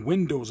doors and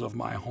windows of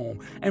my home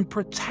and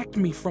protect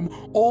me from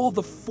all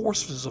the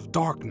forces of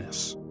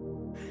darkness.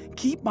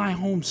 Keep my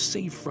home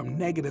safe from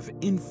negative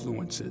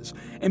influences,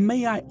 and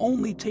may I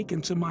only take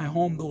into my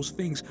home those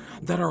things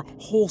that are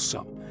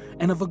wholesome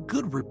and of a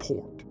good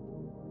report.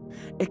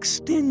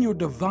 Extend your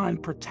divine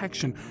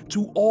protection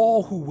to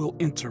all who will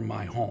enter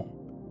my home.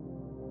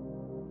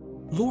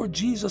 Lord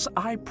Jesus,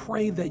 I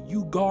pray that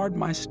you guard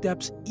my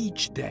steps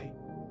each day.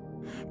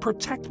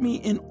 Protect me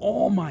in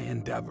all my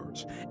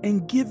endeavors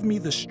and give me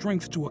the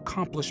strength to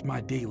accomplish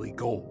my daily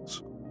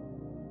goals.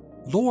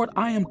 Lord,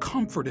 I am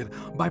comforted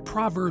by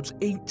Proverbs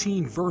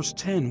 18 verse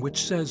 10,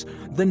 which says,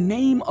 "The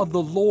name of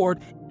the Lord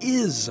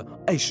is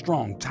a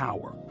strong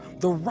tower.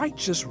 The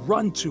righteous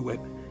run to it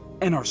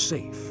and are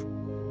safe."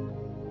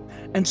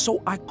 And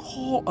so I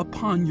call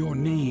upon your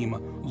name,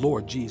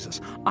 Lord Jesus.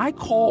 I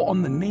call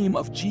on the name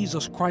of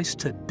Jesus Christ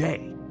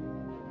today.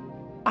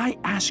 I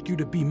ask you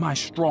to be my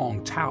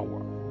strong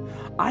tower.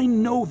 I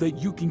know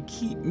that you can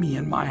keep me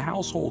and my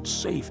household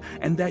safe,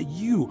 and that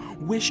you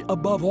wish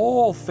above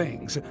all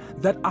things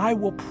that I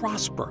will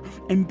prosper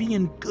and be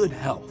in good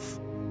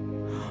health.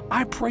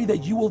 I pray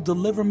that you will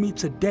deliver me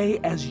today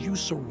as you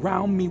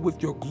surround me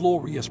with your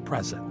glorious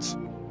presence.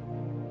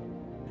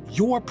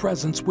 Your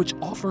presence which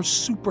offers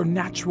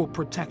supernatural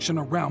protection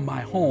around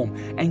my home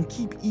and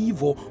keep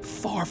evil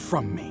far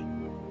from me.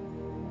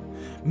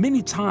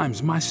 Many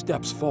times my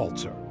steps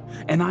falter,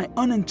 and I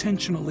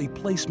unintentionally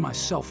place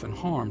myself in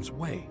harm's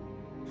way.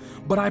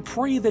 But I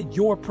pray that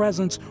your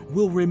presence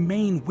will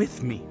remain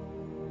with me.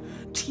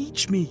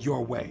 Teach me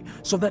your way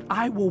so that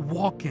I will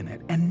walk in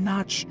it and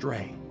not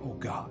stray, O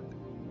God.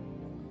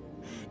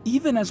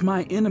 Even as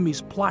my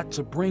enemies plot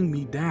to bring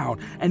me down,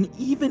 and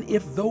even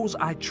if those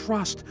I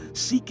trust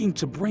seeking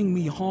to bring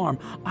me harm,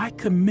 I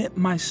commit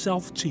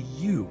myself to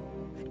you,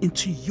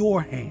 into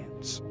your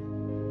hands.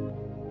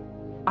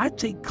 I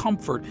take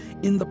comfort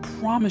in the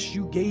promise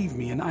you gave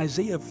me in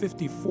Isaiah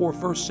 54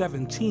 verse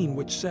 17,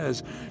 which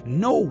says,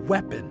 "No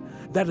weapon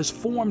that is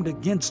formed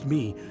against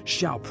me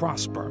shall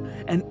prosper,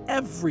 and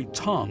every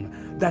tongue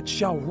that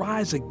shall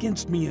rise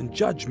against me in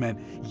judgment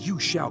you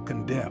shall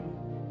condemn."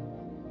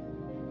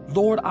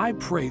 Lord, I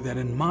pray that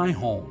in my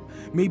home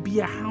may be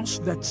a house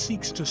that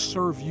seeks to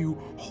serve you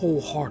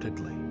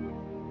wholeheartedly.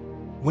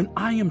 When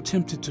I am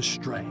tempted to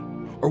stray,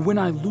 or when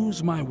I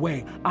lose my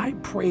way, I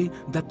pray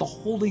that the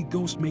Holy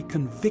Ghost may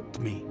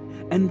convict me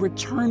and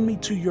return me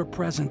to your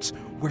presence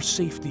where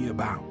safety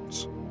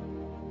abounds.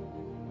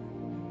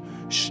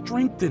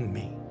 Strengthen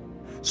me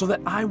so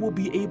that I will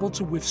be able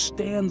to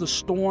withstand the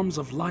storms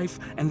of life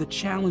and the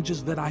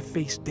challenges that I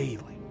face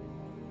daily.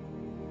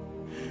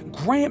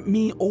 Grant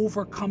me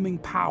overcoming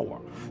power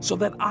so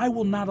that I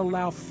will not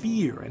allow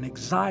fear and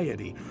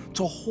anxiety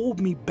to hold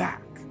me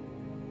back.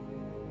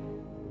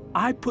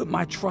 I put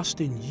my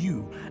trust in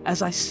you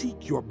as I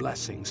seek your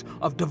blessings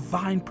of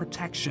divine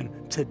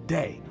protection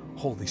today,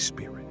 Holy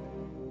Spirit.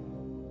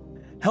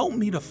 Help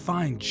me to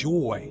find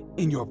joy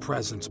in your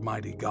presence,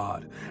 mighty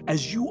God,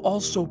 as you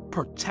also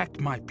protect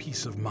my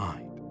peace of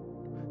mind.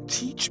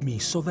 Teach me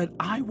so that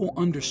I will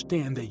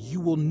understand that you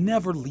will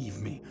never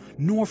leave me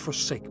nor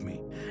forsake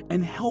me,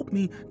 and help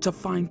me to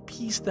find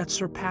peace that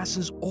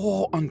surpasses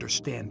all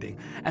understanding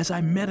as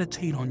I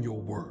meditate on your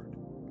word.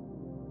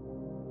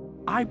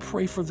 I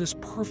pray for this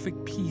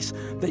perfect peace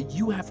that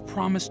you have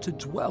promised to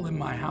dwell in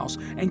my house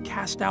and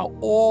cast out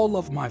all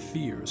of my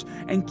fears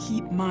and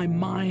keep my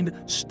mind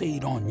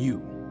stayed on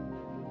you.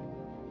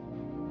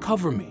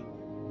 Cover me,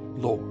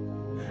 Lord,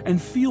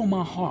 and fill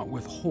my heart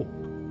with hope.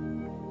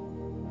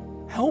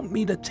 Help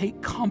me to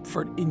take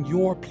comfort in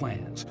your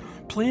plans,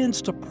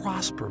 plans to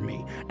prosper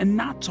me and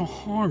not to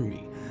harm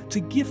me, to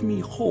give me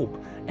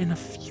hope and a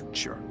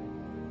future.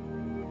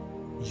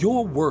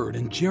 Your word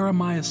in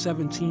Jeremiah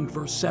 17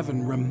 verse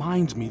 7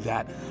 reminds me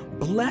that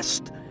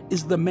blessed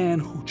is the man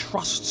who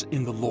trusts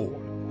in the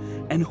Lord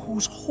and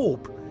whose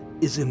hope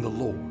is in the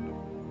Lord.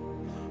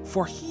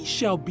 For he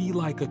shall be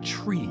like a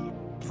tree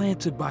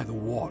planted by the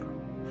water,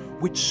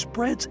 which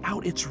spreads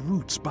out its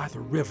roots by the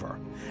river,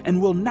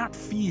 and will not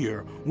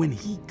fear when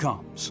heat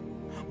comes,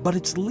 but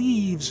its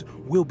leaves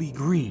will be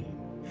green,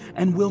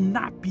 and will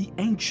not be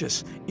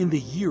anxious in the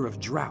year of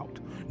drought,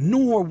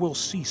 nor will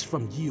cease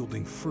from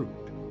yielding fruit.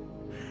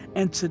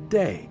 And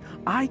today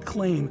I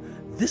claim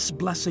this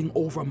blessing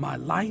over my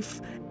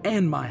life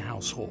and my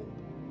household.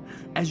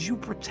 As you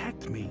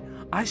protect me,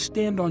 I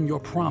stand on your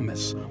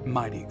promise,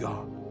 mighty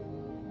God.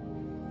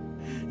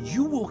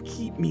 You will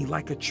keep me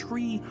like a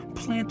tree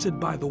planted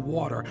by the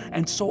water,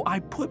 and so I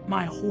put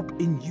my hope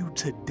in you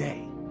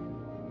today.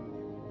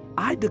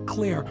 I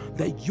declare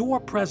that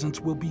your presence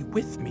will be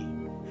with me,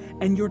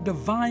 and your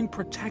divine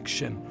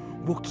protection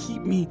will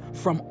keep me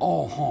from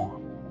all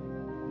harm.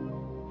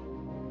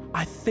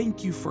 I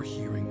thank you for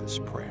hearing this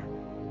prayer.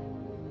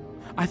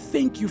 I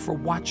thank you for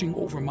watching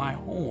over my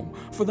home,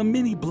 for the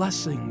many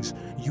blessings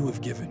you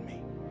have given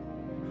me.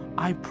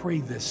 I pray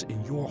this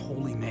in your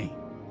holy name.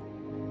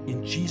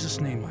 In Jesus'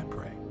 name I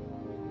pray.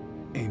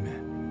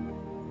 Amen.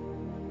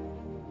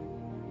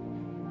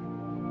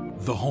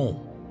 The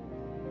home,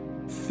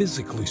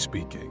 physically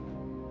speaking,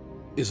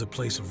 is a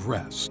place of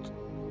rest.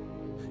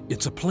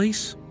 It's a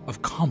place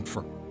of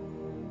comfort.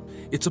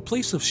 It's a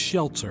place of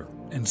shelter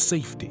and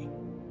safety.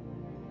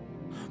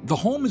 The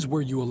home is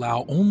where you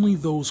allow only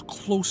those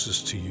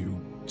closest to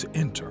you to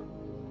enter.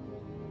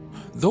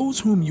 Those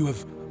whom you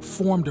have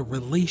formed a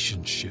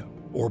relationship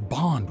or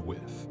bond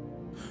with.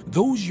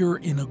 Those you're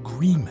in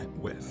agreement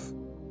with.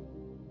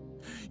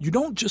 You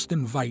don't just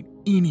invite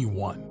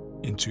anyone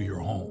into your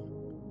home.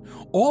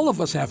 All of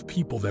us have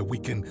people that we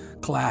can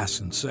class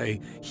and say,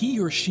 he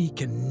or she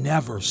can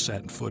never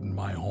set foot in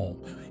my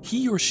home.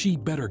 He or she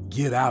better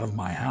get out of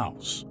my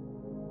house.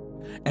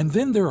 And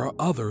then there are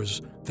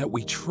others that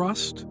we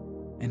trust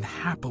and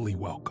happily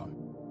welcome.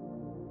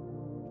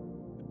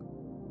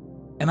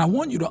 And I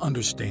want you to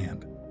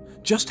understand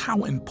just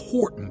how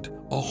important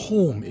a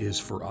home is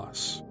for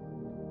us.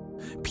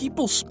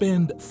 People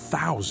spend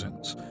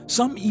thousands,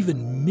 some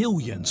even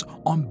millions,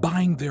 on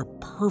buying their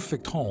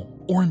perfect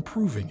home or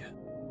improving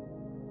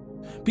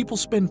it. People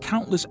spend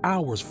countless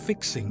hours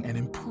fixing and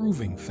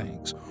improving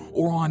things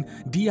or on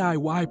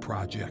DIY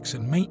projects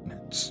and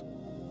maintenance.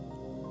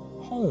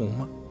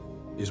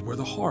 Home is where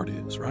the heart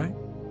is, right?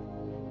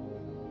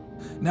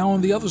 Now,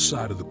 on the other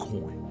side of the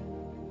coin,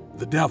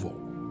 the devil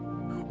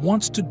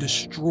wants to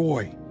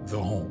destroy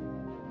the home.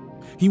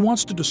 He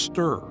wants to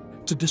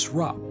disturb, to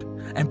disrupt,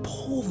 and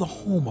pull the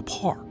home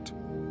apart.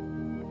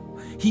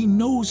 He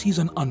knows he's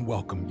an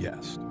unwelcome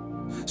guest,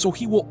 so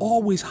he will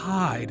always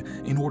hide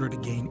in order to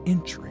gain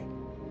entry.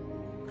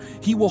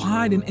 He will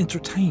hide in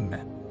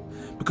entertainment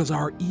because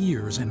our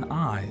ears and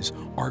eyes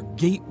are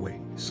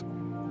gateways,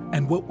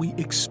 and what we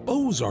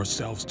expose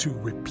ourselves to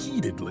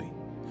repeatedly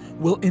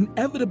will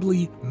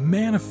inevitably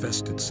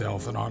manifest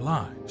itself in our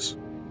lives.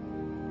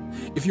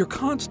 If you're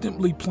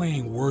constantly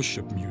playing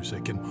worship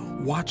music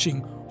and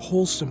watching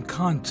wholesome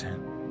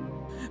content,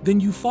 then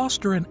you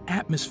foster an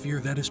atmosphere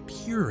that is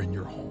pure in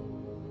your home.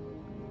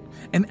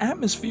 An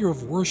atmosphere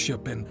of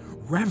worship and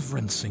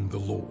reverencing the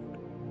Lord.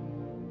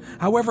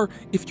 However,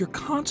 if you're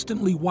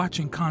constantly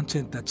watching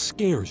content that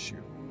scares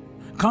you,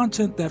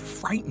 content that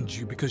frightens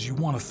you because you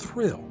want a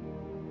thrill,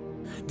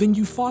 then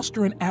you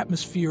foster an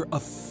atmosphere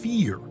of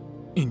fear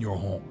in your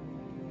home.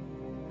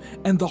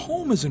 And the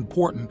home is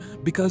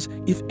important because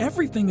if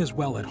everything is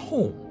well at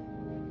home,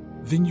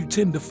 then you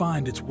tend to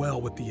find it's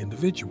well with the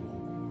individual.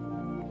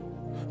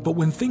 But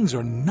when things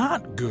are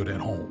not good at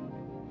home,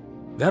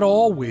 that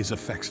always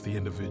affects the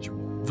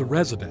individual, the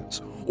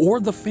residents, or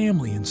the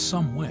family in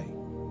some way.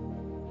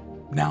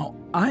 Now,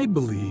 I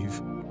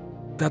believe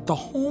that the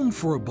home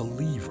for a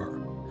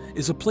believer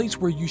is a place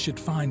where you should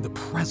find the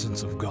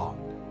presence of God.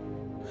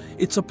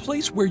 It's a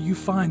place where you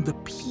find the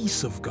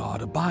peace of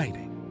God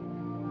abiding.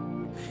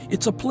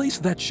 It's a place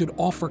that should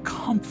offer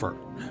comfort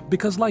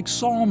because, like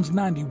Psalms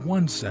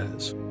 91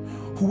 says,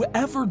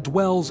 Whoever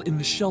dwells in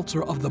the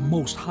shelter of the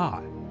Most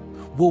High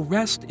will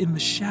rest in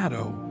the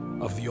shadow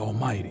of the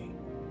Almighty.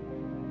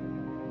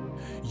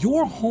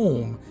 Your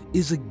home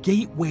is a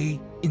gateway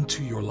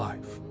into your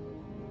life.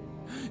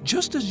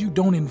 Just as you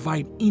don't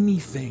invite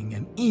anything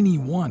and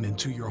anyone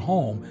into your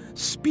home,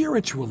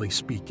 spiritually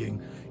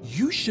speaking,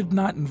 you should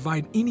not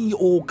invite any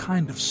old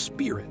kind of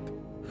spirit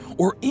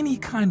or any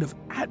kind of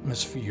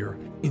atmosphere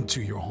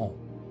into your home.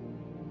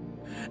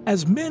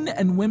 As men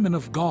and women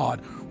of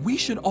God, we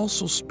should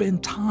also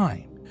spend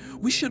time.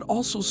 We should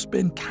also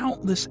spend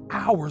countless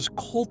hours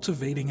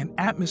cultivating an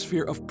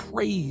atmosphere of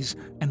praise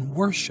and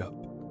worship.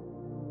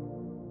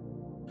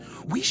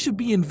 We should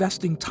be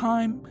investing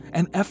time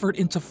and effort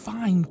into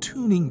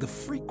fine-tuning the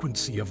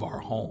frequency of our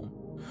home.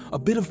 A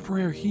bit of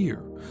prayer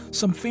here,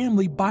 some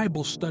family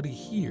Bible study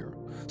here,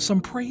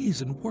 some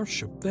praise and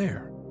worship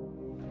there.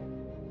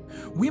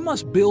 We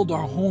must build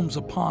our homes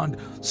upon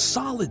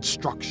solid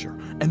structure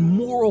and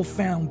moral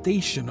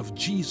foundation of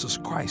Jesus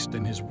Christ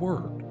and His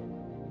Word.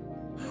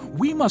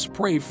 We must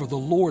pray for the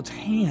Lord's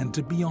hand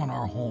to be on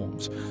our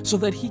homes so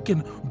that He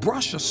can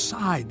brush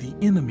aside the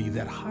enemy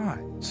that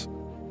hides.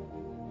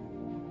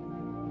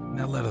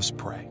 Now let us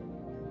pray.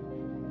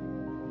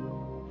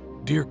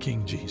 Dear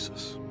King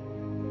Jesus,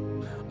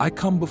 I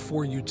come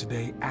before you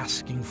today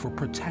asking for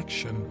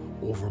protection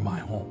over my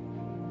home.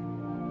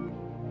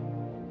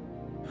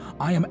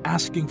 I am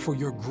asking for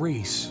your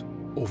grace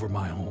over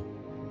my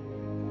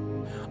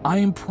home. I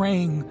am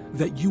praying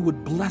that you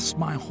would bless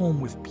my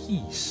home with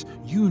peace,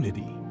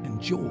 unity, and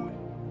joy.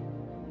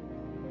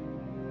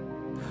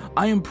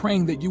 I am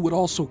praying that you would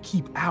also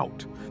keep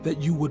out,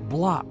 that you would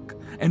block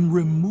and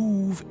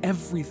remove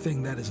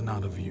everything that is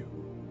not of you.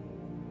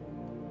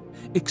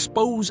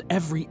 Expose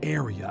every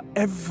area,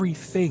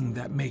 everything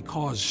that may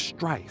cause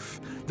strife,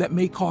 that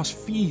may cause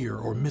fear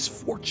or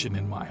misfortune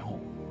in my home.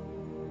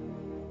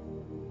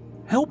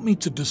 Help me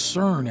to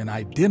discern and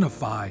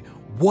identify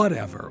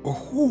whatever or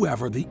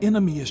whoever the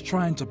enemy is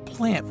trying to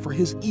plant for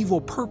his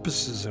evil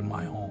purposes in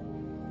my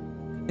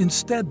home.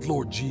 Instead,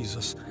 Lord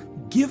Jesus,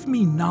 give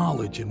me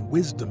knowledge and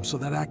wisdom so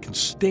that I can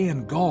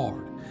stand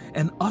guard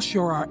and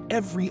usher out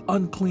every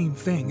unclean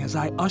thing as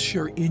I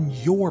usher in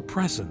your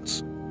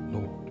presence,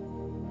 Lord.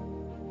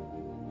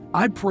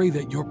 I pray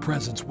that your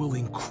presence will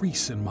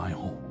increase in my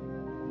home.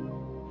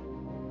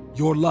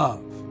 Your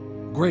love,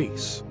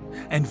 grace,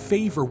 and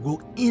favor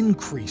will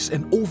increase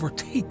and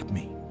overtake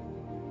me.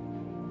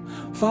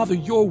 Father,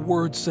 your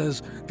word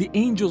says the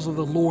angels of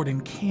the Lord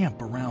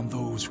encamp around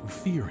those who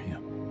fear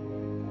him.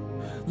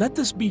 Let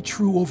this be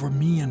true over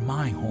me and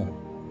my home.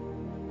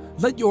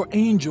 Let your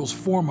angels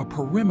form a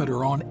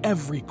perimeter on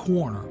every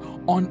corner,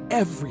 on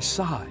every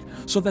side,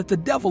 so that the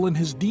devil and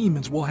his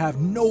demons will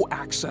have no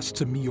access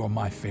to me or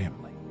my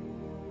family.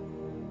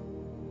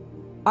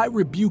 I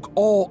rebuke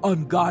all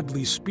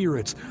ungodly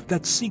spirits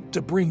that seek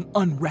to bring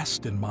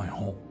unrest in my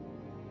home.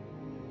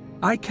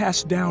 I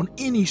cast down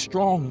any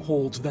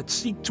strongholds that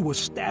seek to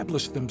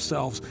establish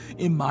themselves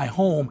in my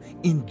home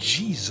in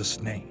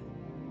Jesus' name.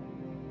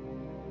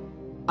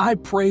 I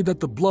pray that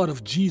the blood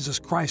of Jesus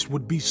Christ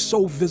would be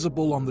so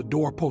visible on the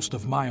doorpost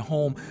of my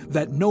home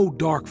that no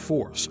dark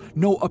force,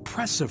 no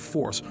oppressive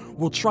force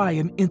will try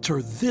and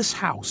enter this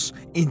house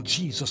in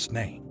Jesus'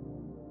 name.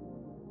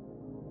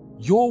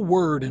 Your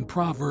word in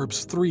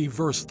Proverbs 3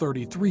 verse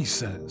 33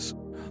 says,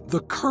 "The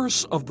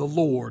curse of the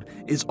Lord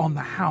is on the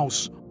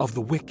house of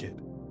the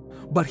wicked,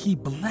 but he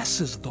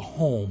blesses the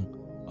home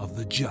of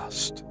the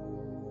just."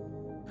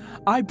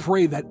 I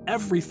pray that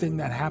everything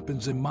that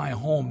happens in my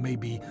home may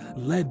be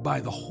led by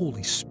the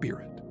Holy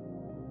Spirit.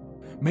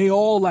 May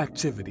all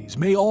activities,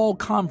 may all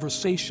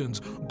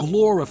conversations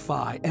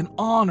glorify and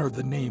honor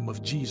the name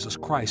of Jesus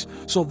Christ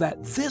so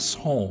that this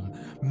home,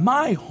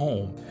 my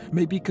home,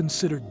 may be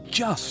considered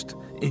just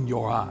in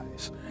your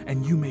eyes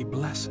and you may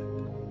bless it.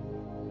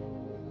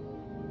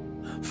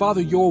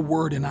 Father, your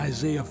word in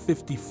Isaiah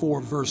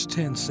 54 verse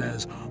 10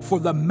 says, "For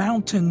the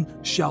mountain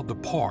shall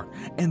depart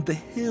and the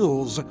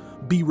hills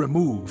be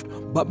removed,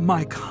 but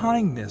my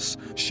kindness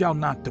shall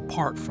not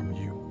depart from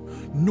you,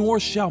 nor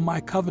shall my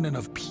covenant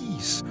of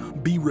peace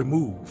be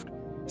removed,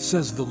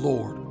 says the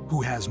Lord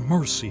who has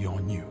mercy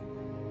on you."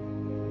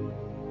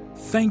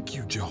 Thank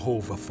you,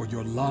 Jehovah, for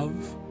your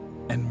love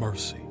and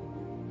mercy.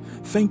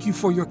 Thank you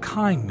for your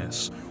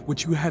kindness,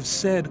 which you have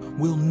said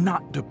will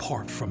not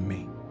depart from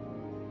me.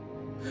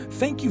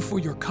 Thank you for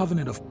your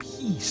covenant of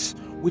peace,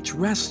 which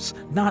rests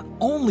not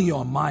only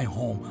on my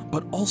home,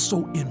 but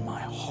also in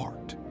my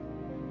heart.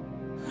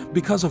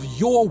 Because of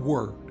your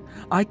word,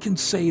 I can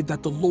say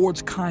that the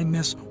Lord's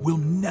kindness will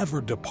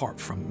never depart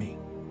from me.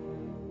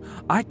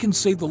 I can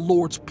say the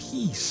Lord's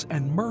peace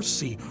and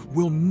mercy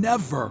will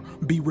never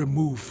be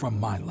removed from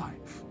my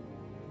life.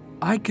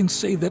 I can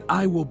say that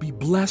I will be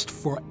blessed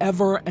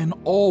forever and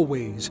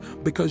always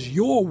because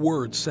your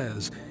word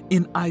says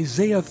in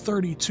Isaiah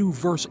 32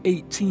 verse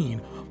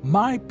 18,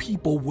 "My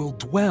people will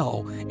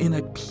dwell in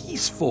a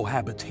peaceful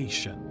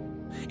habitation,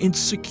 in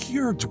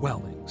secure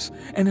dwellings,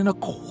 and in a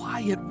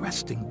quiet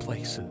resting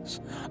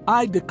places.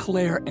 I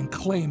declare and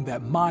claim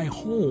that my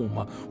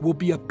home will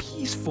be a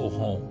peaceful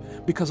home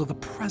because of the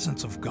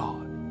presence of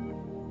God.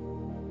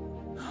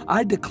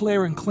 I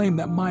declare and claim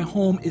that my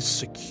home is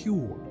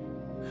secure,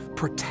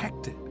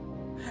 protected,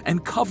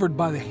 and covered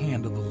by the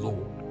hand of the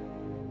Lord.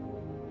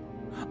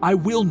 I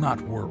will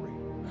not worry.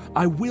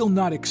 I will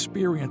not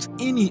experience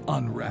any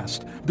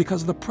unrest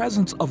because the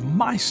presence of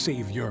my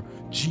Savior,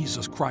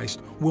 Jesus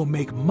Christ, will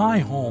make my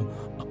home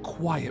a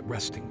quiet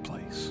resting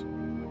place.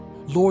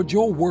 Lord,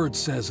 your word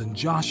says in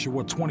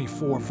Joshua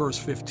 24, verse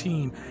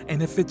 15,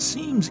 "And if it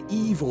seems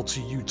evil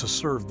to you to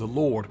serve the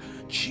Lord,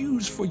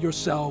 choose for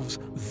yourselves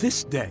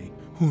this day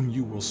whom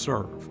you will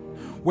serve,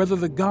 whether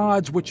the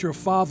gods which your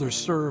fathers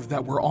served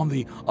that were on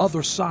the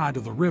other side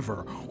of the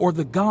river, or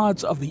the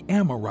gods of the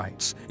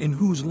Amorites in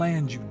whose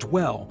land you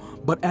dwell.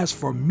 But as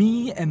for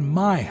me and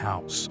my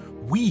house,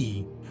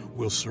 we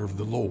will serve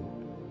the Lord."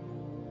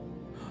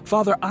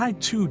 Father, I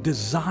too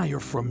desire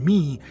for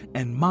me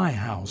and my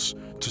house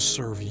to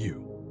serve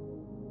you.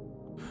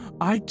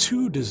 I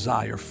too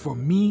desire for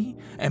me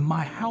and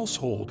my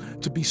household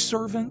to be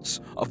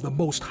servants of the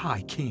Most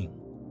High King.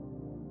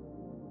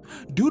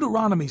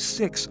 Deuteronomy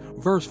 6,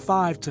 verse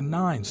 5 to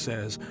 9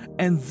 says,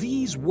 "And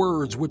these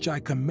words which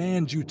I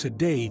command you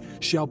today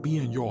shall be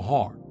in your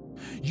heart.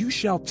 You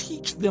shall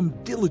teach them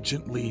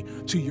diligently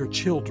to your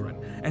children,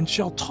 and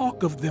shall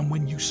talk of them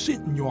when you sit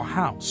in your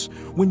house,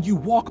 when you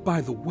walk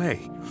by the way,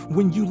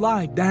 when you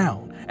lie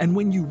down, and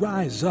when you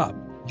rise up.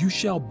 You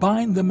shall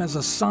bind them as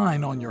a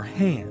sign on your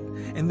hand,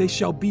 and they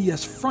shall be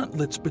as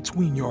frontlets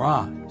between your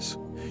eyes.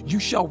 You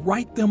shall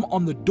write them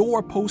on the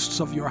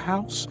doorposts of your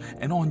house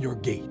and on your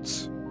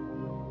gates."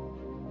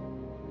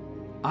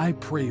 I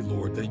pray,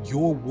 Lord, that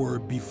your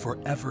word be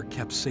forever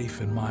kept safe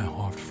in my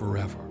heart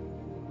forever.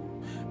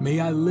 May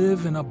I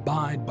live and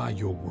abide by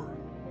your word.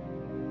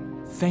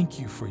 Thank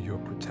you for your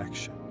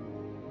protection.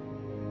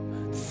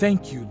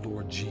 Thank you,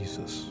 Lord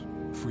Jesus,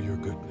 for your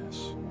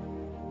goodness.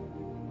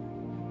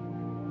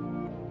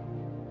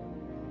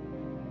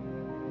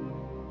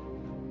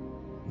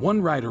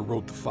 One writer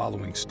wrote the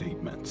following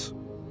statements: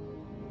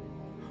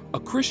 "A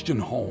Christian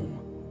home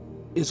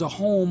is a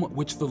home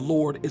which the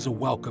Lord is a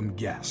welcome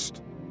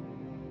guest.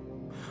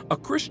 A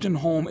Christian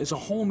home is a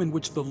home in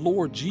which the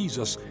Lord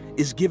Jesus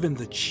is given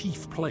the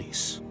chief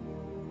place.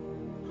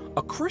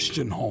 A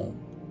Christian home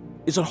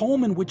is a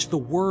home in which the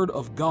Word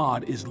of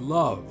God is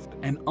loved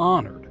and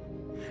honored,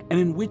 and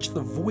in which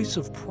the voice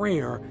of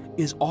prayer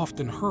is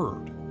often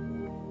heard."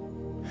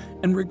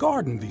 And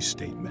regarding these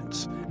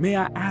statements, may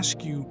I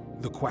ask you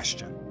the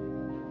question: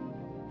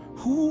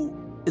 who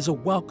is a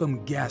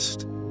welcome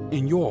guest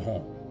in your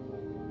home?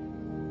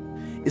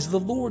 Is the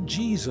Lord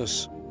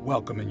Jesus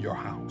welcome in your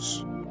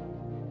house?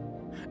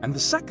 And the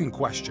second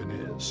question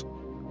is,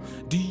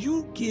 do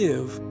you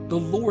give the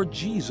Lord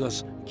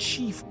Jesus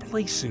chief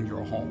place in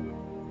your home?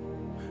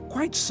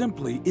 Quite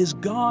simply, is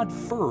God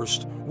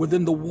first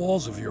within the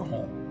walls of your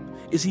home?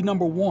 Is he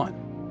number one?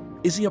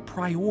 Is he a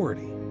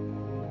priority?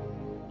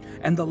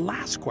 And the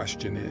last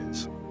question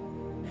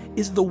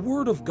is the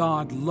Word of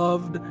God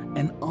loved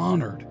and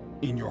honored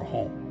in your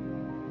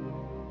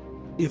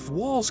home? If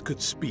walls could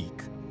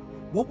speak,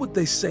 what would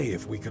they say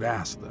if we could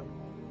ask them?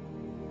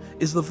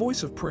 Is the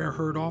voice of prayer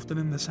heard often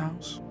in this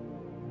house?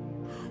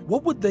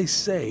 What would they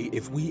say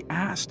if we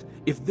asked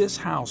if this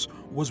house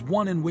was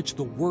one in which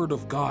the Word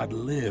of God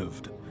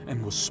lived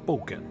and was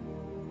spoken?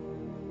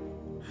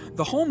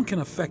 The home can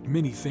affect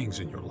many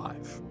things in your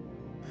life,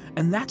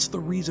 and that's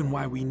the reason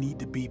why we need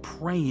to be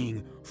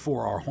praying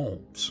for our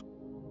homes.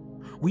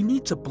 We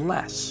need to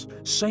bless,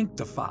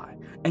 sanctify,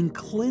 and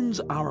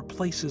cleanse our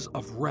places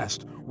of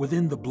rest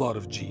within the blood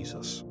of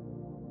Jesus.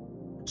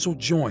 So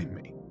join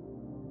me.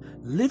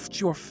 Lift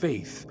your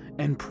faith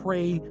and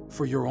pray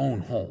for your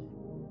own home.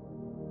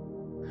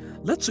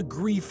 Let's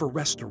agree for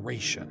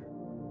restoration.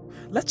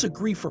 Let's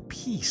agree for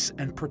peace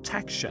and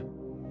protection.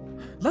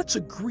 Let's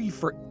agree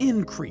for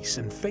increase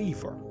in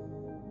favor.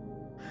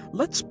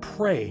 Let's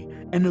pray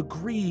and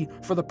agree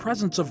for the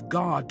presence of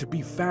God to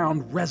be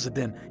found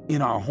resident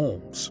in our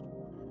homes.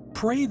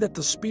 Pray that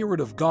the Spirit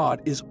of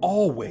God is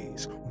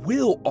always,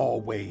 will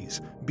always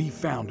be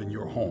found in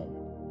your home.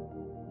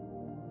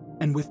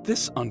 And with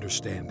this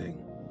understanding,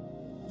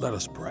 let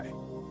us pray.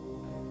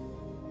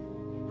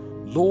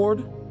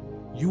 Lord,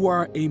 you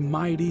are a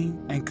mighty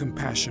and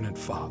compassionate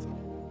Father.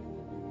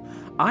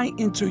 I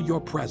enter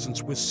your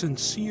presence with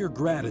sincere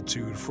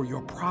gratitude for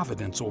your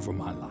providence over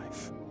my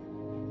life.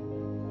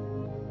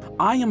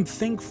 I am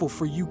thankful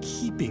for you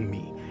keeping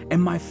me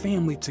and my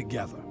family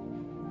together.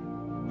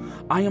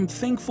 I am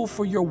thankful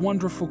for your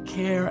wonderful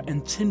care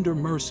and tender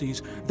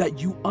mercies that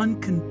you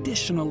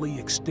unconditionally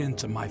extend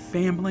to my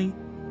family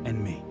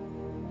and me.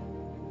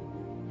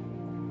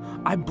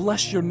 I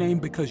bless your name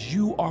because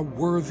you are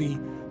worthy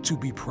to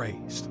be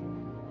praised.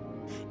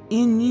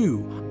 In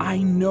you, I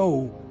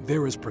know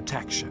there is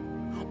protection.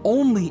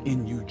 Only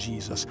in you,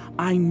 Jesus,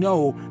 I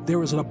know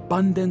there is an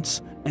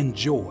abundance and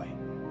joy.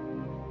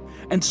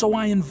 And so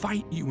I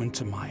invite you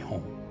into my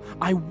home.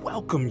 I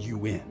welcome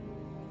you in.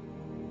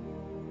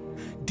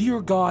 Dear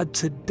God,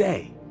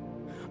 today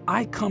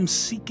I come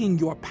seeking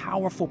your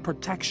powerful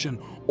protection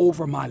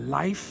over my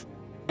life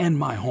and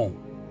my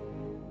home.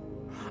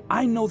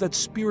 I know that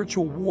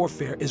spiritual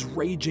warfare is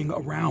raging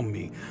around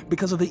me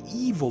because of the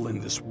evil in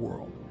this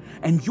world.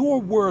 And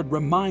your word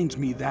reminds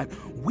me that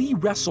we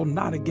wrestle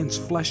not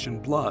against flesh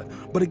and blood,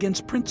 but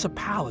against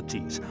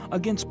principalities,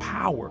 against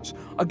powers,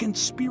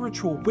 against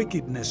spiritual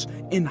wickedness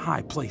in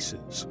high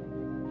places.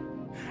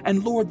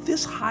 And Lord,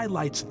 this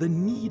highlights the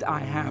need I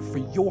have for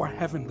your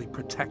heavenly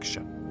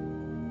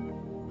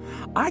protection.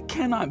 I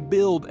cannot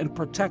build and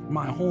protect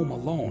my home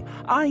alone.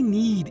 I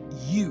need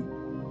you.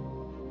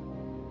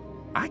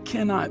 I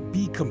cannot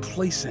be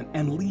complacent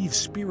and leave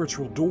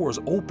spiritual doors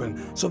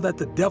open so that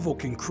the devil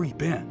can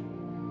creep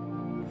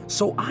in.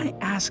 So I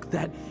ask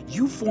that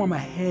you form a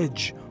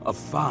hedge of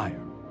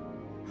fire.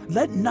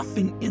 Let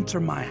nothing enter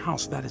my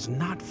house that is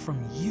not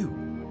from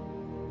you.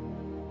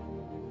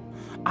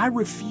 I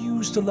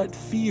refuse to let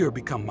fear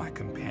become my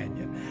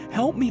companion.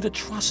 Help me to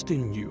trust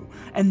in you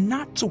and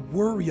not to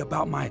worry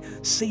about my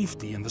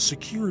safety and the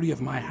security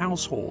of my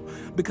household,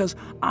 because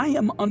I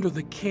am under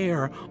the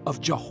care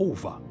of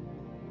Jehovah.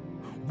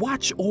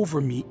 Watch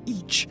over me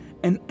each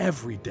and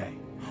every day.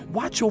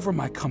 Watch over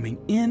my coming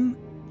in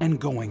and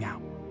going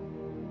out.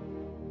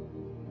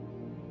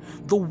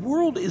 The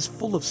world is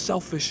full of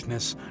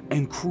selfishness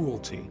and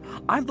cruelty.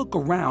 I look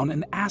around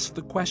and ask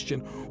the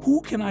question,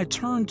 who can I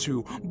turn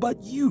to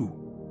but you,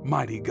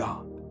 mighty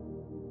God?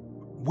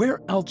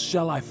 Where else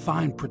shall I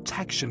find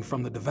protection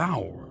from the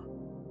devourer?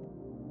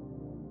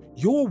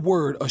 Your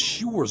word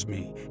assures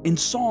me in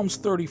Psalms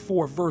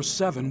 34 verse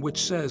 7,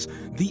 which says,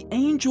 "The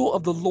angel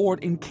of the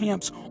Lord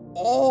encamps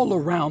all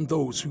around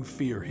those who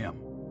fear him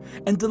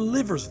and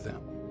delivers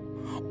them.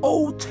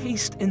 Oh,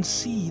 taste and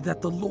see that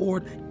the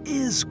Lord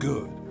is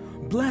good.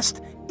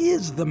 Blessed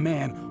is the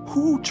man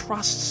who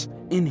trusts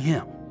in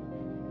him."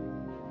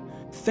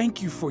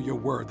 Thank you for your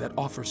word that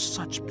offers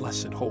such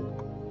blessed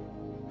hope.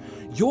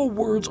 Your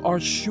words are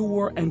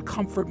sure and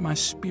comfort my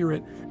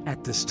spirit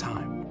at this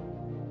time.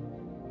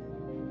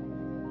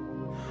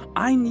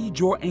 I need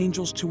your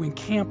angels to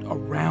encamp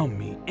around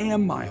me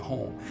and my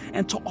home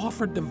and to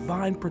offer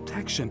divine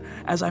protection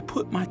as I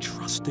put my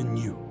trust in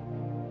you.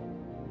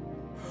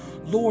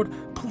 Lord,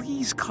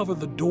 please cover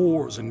the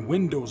doors and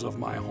windows of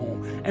my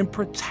home and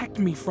protect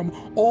me from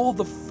all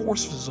the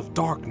forces of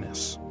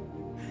darkness.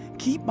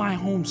 Keep my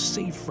home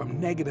safe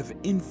from negative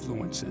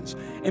influences,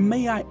 and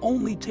may I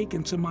only take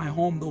into my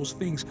home those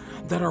things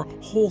that are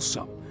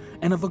wholesome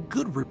and of a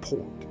good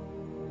report.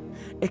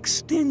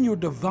 Extend your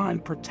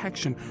divine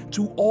protection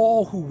to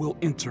all who will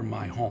enter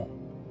my home.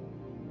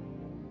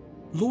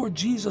 Lord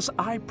Jesus,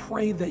 I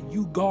pray that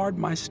you guard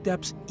my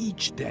steps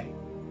each day.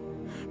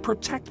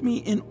 Protect me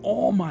in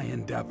all my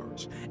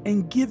endeavors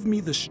and give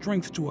me the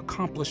strength to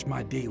accomplish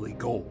my daily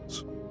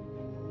goals.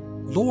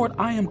 Lord,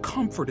 I am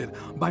comforted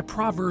by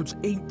Proverbs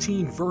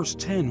 18 verse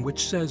 10,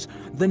 which says,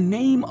 "The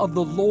name of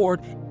the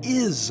Lord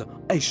is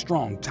a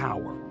strong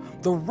tower.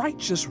 The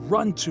righteous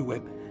run to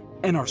it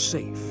and are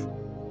safe."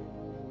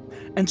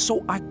 And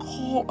so I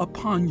call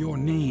upon your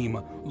name,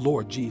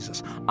 Lord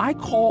Jesus. I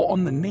call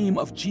on the name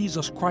of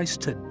Jesus Christ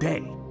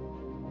today.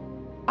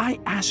 I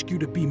ask you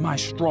to be my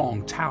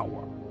strong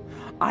tower.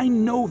 I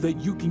know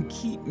that you can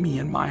keep me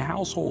and my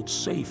household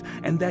safe,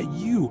 and that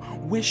you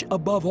wish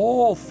above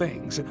all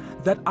things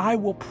that I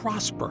will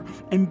prosper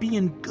and be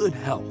in good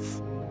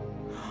health.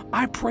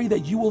 I pray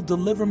that you will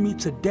deliver me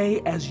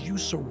today as you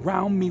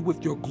surround me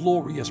with your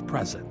glorious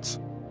presence.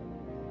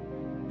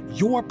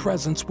 Your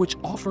presence which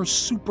offers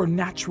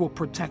supernatural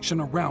protection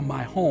around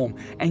my home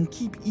and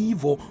keep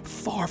evil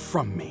far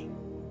from me.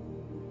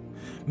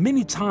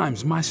 Many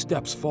times my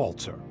steps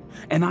falter,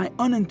 and I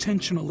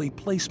unintentionally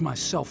place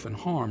myself in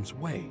harm's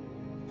way.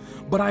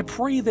 But I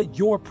pray that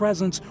your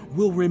presence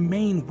will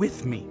remain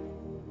with me.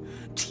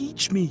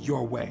 Teach me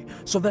your way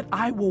so that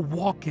I will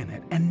walk in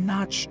it and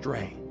not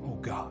stray, O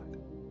God.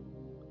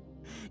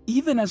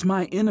 Even as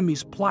my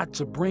enemies plot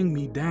to bring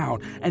me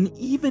down, and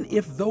even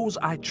if those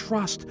I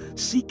trust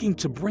seeking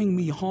to bring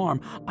me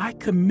harm, I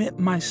commit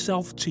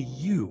myself to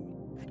you,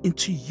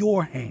 into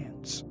your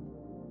hands.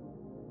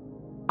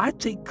 I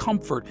take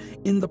comfort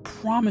in the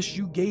promise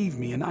you gave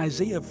me in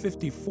Isaiah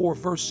 54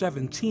 verse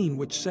 17,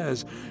 which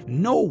says,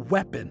 "No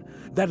weapon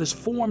that is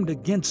formed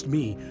against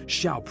me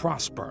shall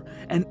prosper,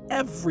 and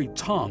every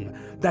tongue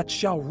that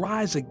shall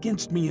rise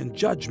against me in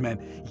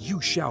judgment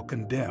you shall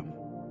condemn."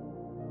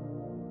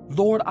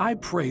 Lord, I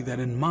pray that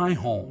in my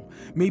home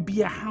may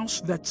be a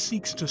house that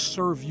seeks to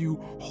serve you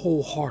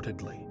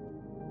wholeheartedly.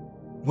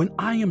 When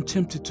I am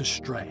tempted to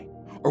stray,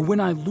 or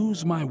when I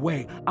lose my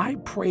way, I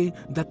pray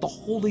that the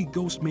Holy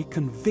Ghost may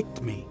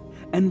convict me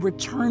and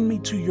return me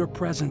to your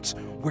presence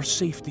where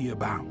safety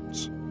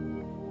abounds.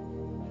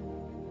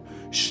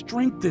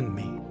 Strengthen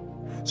me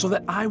so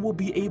that I will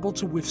be able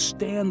to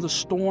withstand the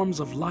storms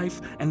of life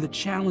and the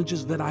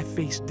challenges that I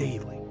face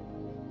daily.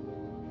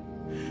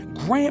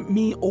 Grant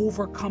me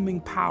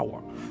overcoming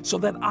power so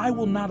that I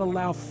will not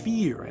allow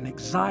fear and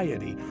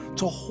anxiety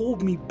to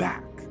hold me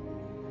back.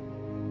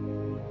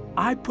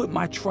 I put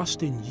my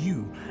trust in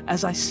you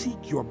as I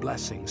seek your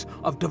blessings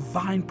of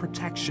divine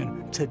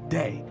protection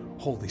today,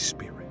 Holy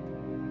Spirit.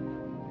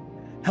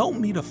 Help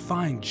me to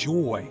find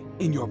joy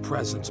in your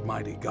presence,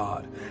 mighty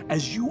God,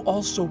 as you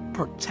also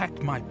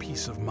protect my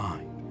peace of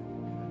mind.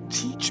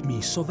 Teach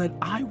me so that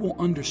I will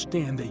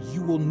understand that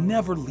you will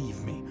never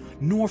leave me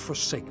nor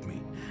forsake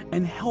me,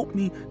 and help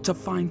me to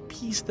find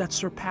peace that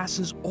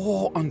surpasses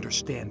all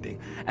understanding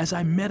as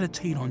I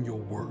meditate on your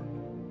word.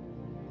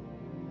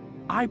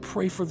 I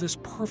pray for this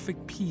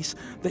perfect peace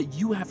that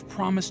you have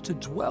promised to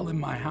dwell in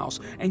my house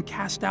and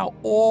cast out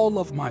all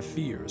of my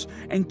fears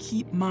and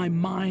keep my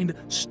mind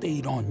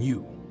stayed on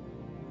you.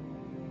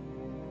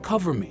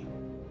 Cover me,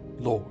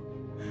 Lord,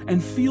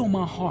 and fill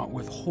my heart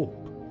with hope.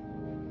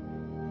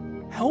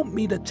 Help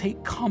me to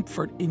take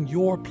comfort in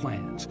your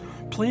plans,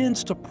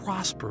 plans to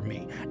prosper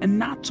me and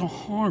not to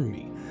harm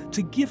me,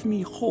 to give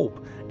me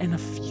hope and a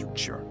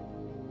future.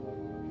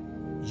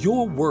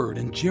 Your word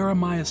in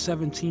Jeremiah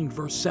 17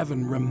 verse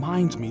 7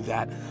 reminds me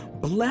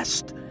that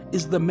blessed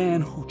is the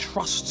man who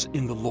trusts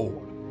in the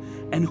Lord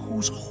and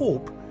whose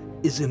hope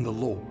is in the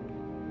Lord.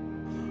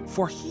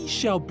 For he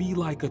shall be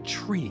like a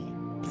tree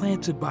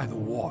planted by the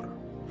water,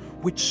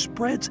 which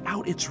spreads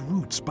out its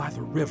roots by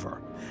the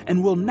river,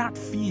 and will not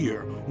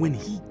fear when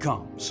heat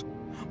comes,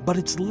 but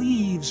its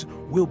leaves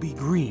will be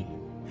green,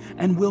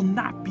 and will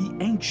not be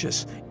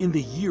anxious in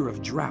the year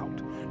of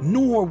drought,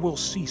 nor will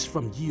cease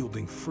from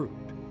yielding fruit.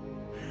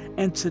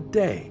 And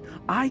today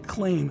I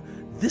claim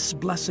this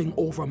blessing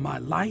over my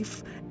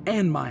life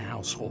and my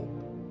household.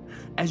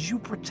 As you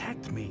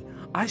protect me,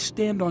 I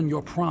stand on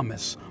your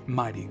promise,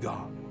 mighty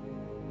God.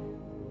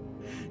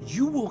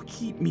 You will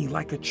keep me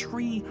like a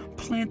tree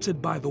planted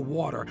by the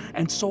water,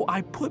 and so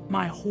I put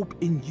my hope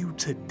in you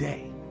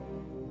today.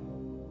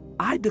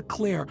 I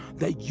declare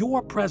that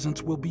your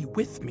presence will be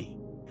with me,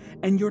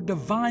 and your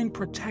divine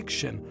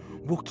protection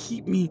will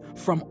keep me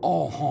from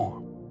all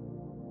harm.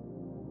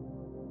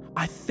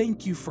 I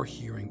thank you for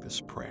hearing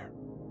this prayer.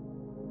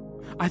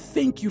 I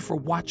thank you for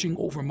watching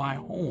over my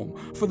home,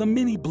 for the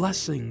many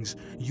blessings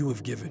you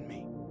have given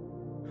me.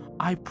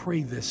 I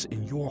pray this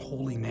in your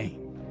holy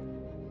name.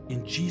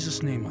 In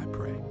Jesus' name I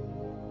pray.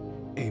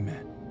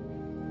 Amen.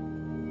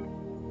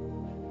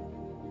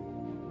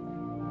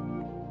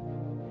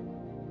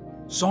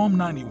 Psalm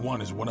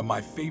 91 is one of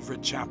my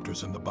favorite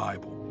chapters in the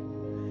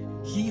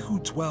Bible. He who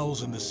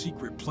dwells in the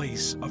secret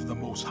place of the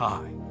Most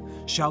High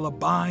shall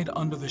abide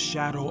under the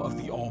shadow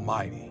of the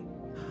Almighty.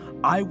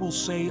 I will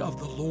say of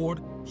the Lord,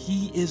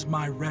 He is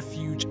my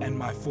refuge and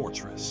my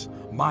fortress,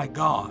 my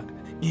God,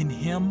 in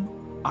Him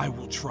I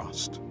will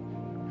trust.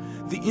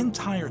 The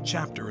entire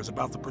chapter is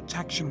about the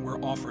protection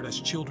we're offered as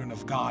children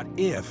of God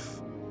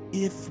if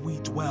we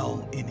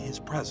dwell in His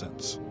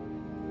presence.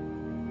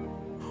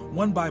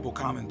 One Bible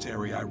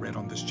commentary I read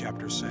on this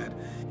chapter said,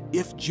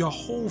 "If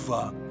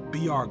Jehovah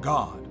be our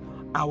God,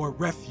 our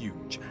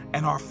refuge,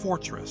 and our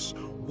fortress,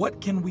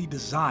 what can we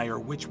desire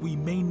which we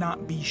may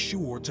not be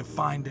sure to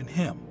find in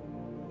Him?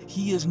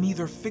 He is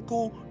neither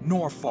fickle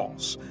nor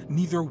false,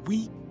 neither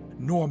weak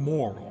nor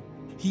moral.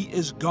 He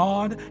is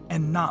God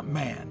and not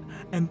man,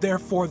 and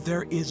therefore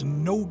there is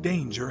no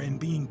danger in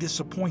being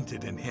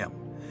disappointed in Him.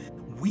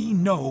 We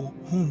know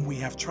whom we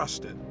have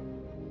trusted."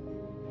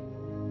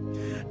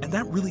 And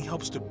that really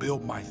helps to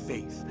build my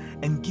faith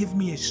and give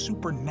me a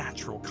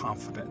supernatural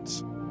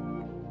confidence.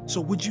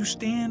 So would you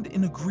stand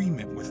in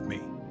agreement with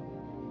me?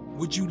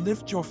 Would you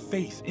lift your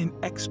faith in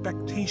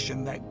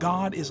expectation that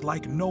God is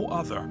like no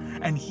other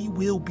and He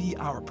will be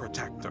our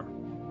protector?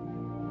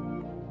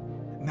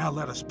 Now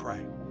let us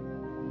pray.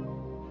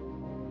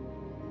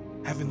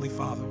 Heavenly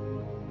Father,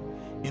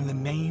 in the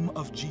name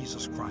of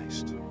Jesus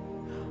Christ,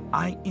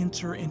 I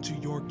enter into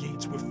your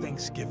gates with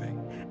thanksgiving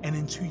and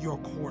into your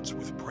courts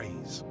with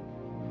praise.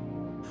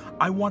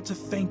 I want to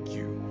thank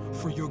you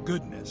for your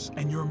goodness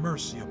and your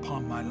mercy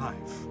upon my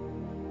life.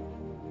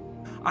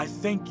 I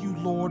thank you,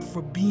 Lord,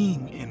 for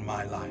being in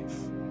my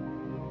life.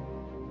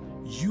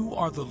 You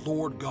are the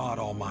Lord God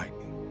Almighty,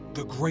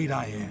 the great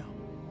I am.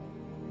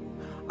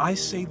 I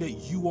say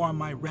that you are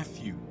my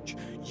refuge.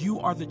 You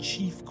are the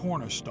chief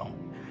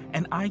cornerstone,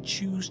 and I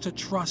choose to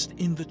trust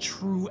in the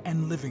true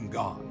and living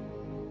God.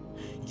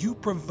 You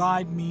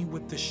provide me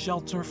with the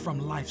shelter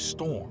from life's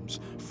storms,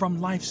 from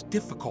life's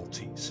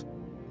difficulties.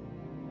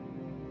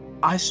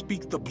 I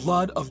speak the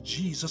blood of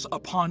Jesus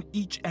upon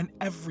each and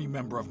every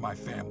member of my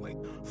family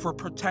for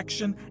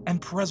protection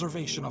and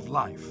preservation of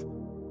life.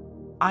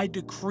 I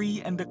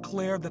decree and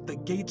declare that the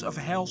gates of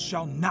hell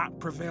shall not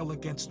prevail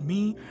against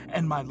me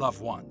and my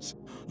loved ones.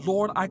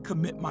 Lord, I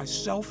commit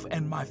myself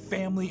and my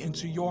family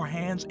into your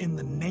hands in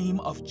the name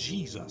of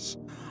Jesus.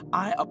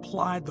 I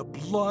apply the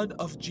blood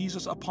of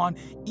Jesus upon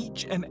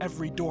each and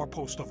every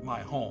doorpost of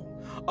my home,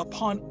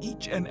 upon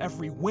each and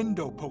every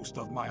window post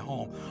of my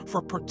home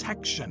for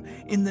protection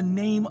in the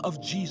name of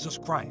Jesus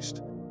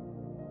Christ.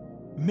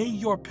 May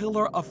your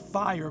pillar of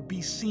fire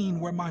be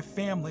seen where my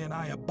family and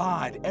I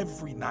abide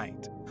every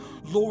night.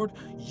 Lord,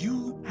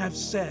 you have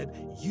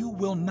said you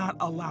will not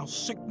allow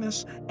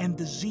sickness and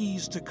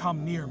disease to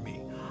come near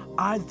me.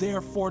 I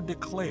therefore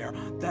declare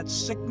that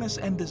sickness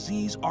and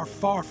disease are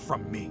far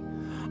from me.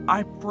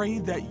 I pray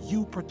that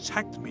you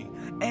protect me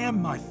and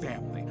my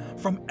family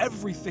from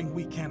everything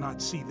we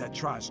cannot see that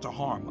tries to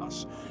harm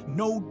us.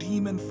 No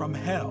demon from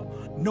hell,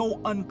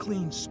 no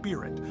unclean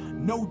spirit,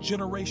 no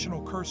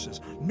generational curses,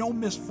 no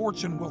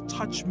misfortune will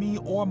touch me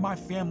or my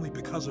family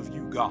because of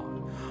you, God.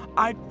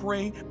 I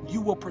pray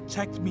you will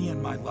protect me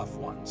and my loved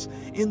ones.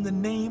 In the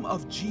name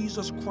of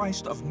Jesus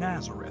Christ of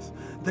Nazareth,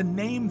 the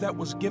name that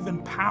was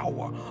given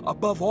power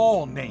above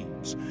all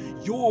names.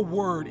 Your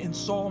word in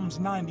Psalms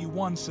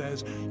 91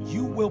 says,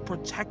 you will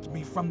protect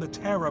me from the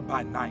terror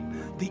by night,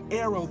 the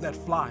arrow that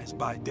flies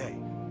by day.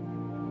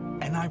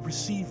 And I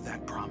receive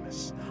that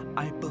promise.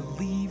 I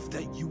believe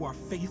that you are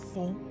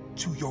faithful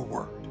to your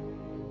word.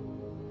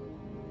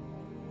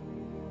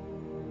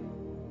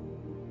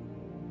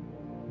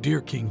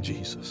 Dear King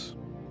Jesus,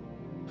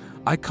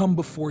 I come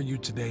before you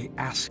today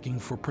asking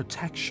for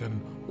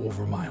protection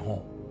over my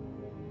home.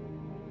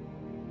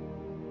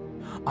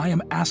 I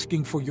am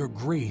asking for your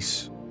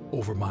grace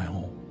over my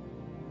home.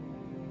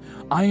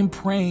 I am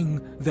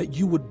praying that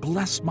you would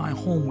bless my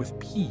home with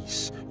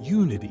peace,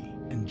 unity,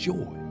 and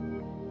joy.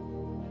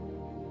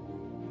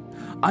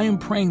 I am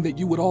praying that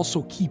you would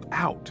also keep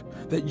out,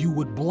 that you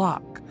would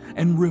block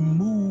and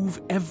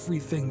remove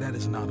everything that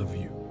is not of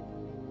you.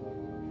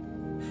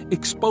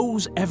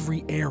 Expose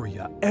every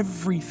area,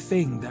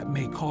 everything that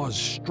may cause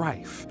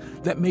strife,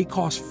 that may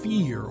cause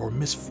fear or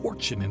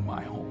misfortune in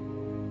my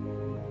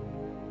home.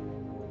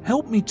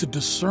 Help me to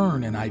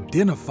discern and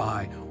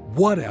identify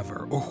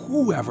whatever or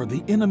whoever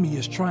the enemy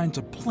is trying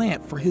to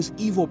plant for his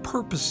evil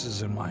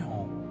purposes in my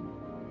home.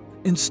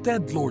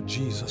 Instead, Lord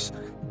Jesus,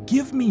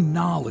 give me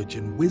knowledge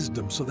and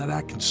wisdom so that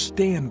I can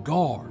stand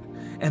guard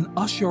and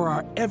usher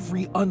out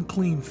every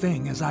unclean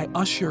thing as I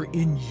usher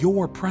in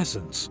your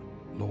presence,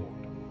 Lord.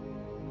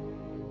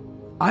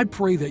 I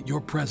pray that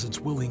your presence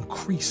will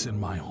increase in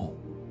my home.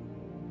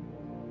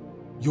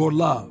 Your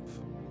love,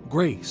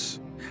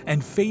 grace,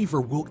 and favor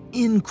will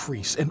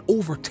increase and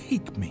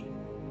overtake me.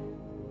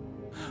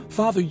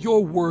 Father,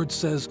 your word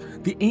says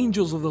the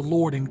angels of the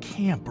Lord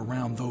encamp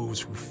around those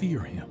who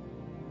fear him.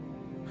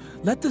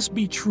 Let this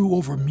be true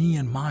over me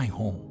and my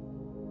home.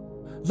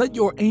 Let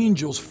your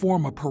angels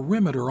form a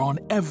perimeter on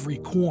every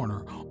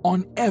corner,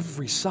 on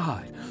every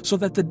side, so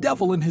that the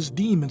devil and his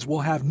demons will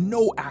have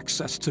no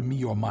access to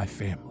me or my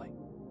family.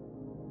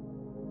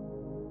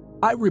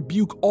 I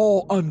rebuke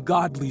all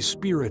ungodly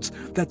spirits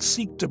that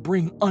seek to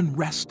bring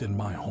unrest in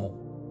my home.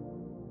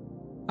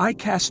 I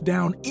cast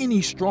down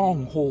any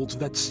strongholds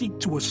that seek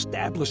to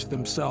establish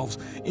themselves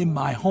in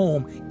my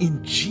home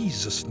in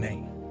Jesus'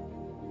 name.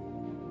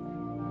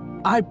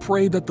 I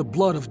pray that the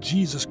blood of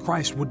Jesus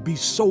Christ would be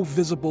so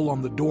visible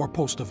on the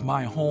doorpost of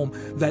my home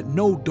that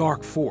no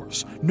dark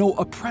force, no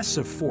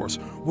oppressive force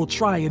will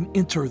try and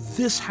enter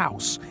this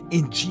house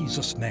in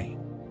Jesus' name.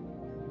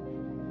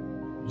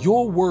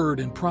 Your word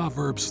in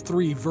Proverbs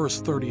 3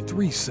 verse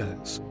 33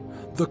 says,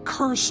 "The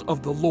curse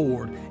of the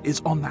Lord is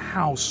on the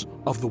house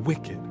of the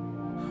wicked,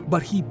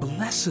 but he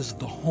blesses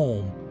the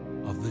home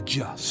of the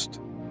just."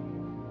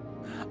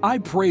 I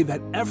pray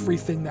that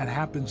everything that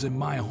happens in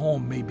my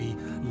home may be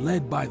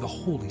led by the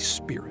Holy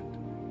Spirit.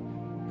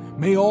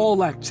 May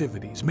all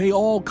activities, may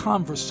all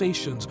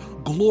conversations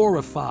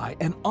glorify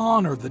and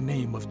honor the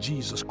name of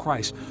Jesus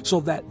Christ so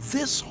that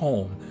this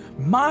home,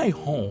 my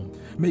home,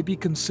 may be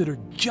considered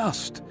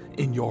just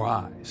in your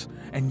eyes,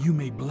 and you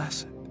may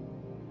bless it.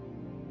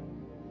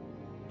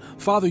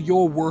 Father,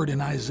 your word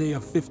in Isaiah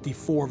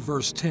 54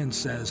 verse 10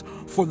 says,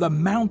 "For the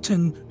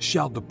mountain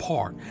shall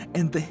depart,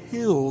 and the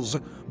hills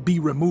be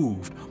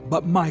removed,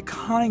 but my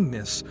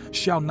kindness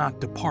shall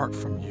not depart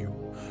from you,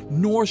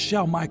 nor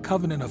shall my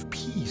covenant of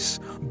peace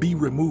be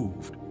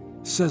removed,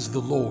 says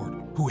the Lord,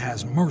 who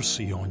has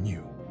mercy on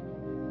you."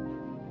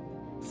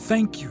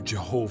 Thank you,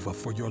 Jehovah,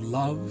 for your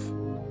love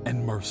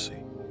and mercy.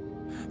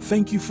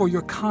 Thank you for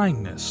your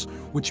kindness,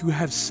 which you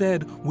have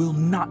said will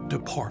not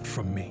depart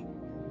from me.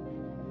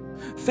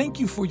 Thank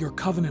you for your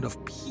covenant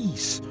of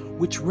peace,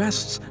 which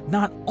rests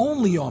not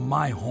only on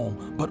my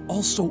home, but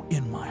also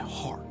in my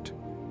heart.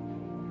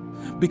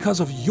 Because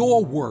of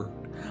your word,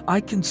 I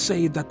can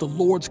say that the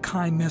Lord's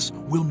kindness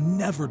will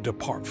never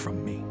depart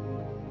from me.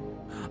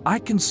 I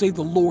can say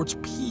the Lord's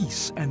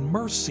peace and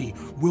mercy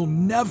will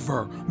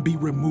never be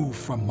removed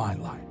from my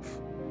life.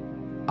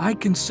 I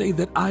can say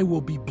that I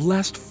will be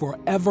blessed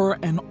forever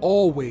and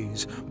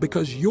always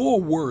because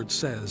your word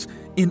says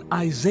in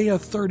Isaiah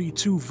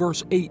 32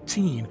 verse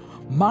 18,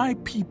 "My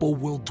people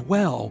will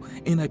dwell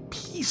in a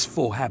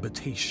peaceful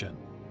habitation,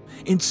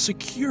 in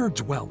secure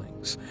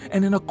dwellings,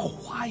 and in a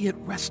quiet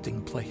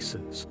resting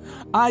places."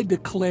 I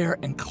declare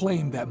and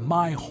claim that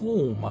my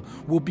home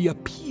will be a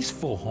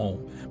peaceful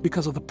home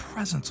because of the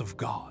presence of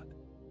God.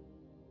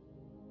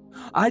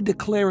 I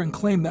declare and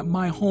claim that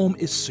my home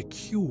is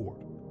secure,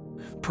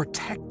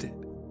 protected,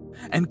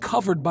 and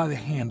covered by the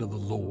hand of the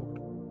Lord.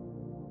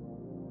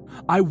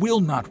 I will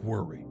not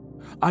worry.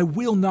 I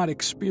will not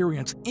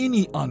experience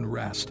any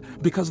unrest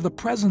because the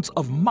presence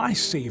of my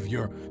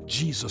Savior,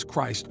 Jesus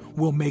Christ,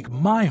 will make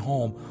my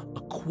home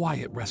a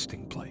quiet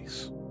resting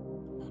place.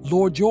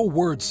 Lord, your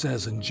word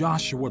says in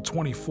Joshua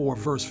 24,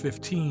 verse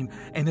 15,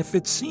 "And if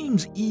it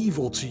seems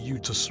evil to you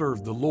to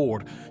serve the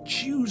Lord,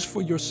 choose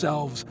for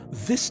yourselves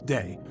this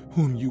day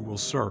whom you will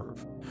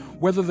serve.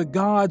 Whether the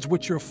gods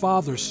which your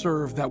fathers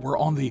served that were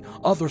on the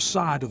other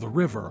side of the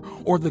river,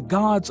 or the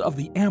gods of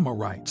the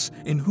Amorites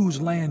in whose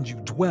land you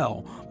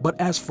dwell, but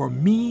as for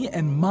me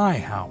and my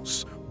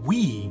house,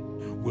 we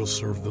will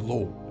serve the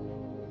Lord."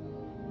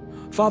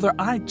 Father,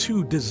 I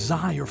too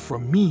desire for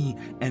me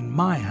and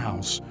my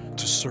house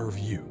to serve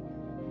you.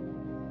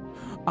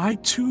 I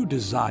too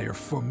desire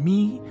for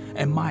me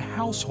and my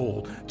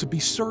household to be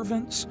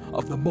servants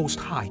of the Most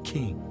High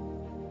King.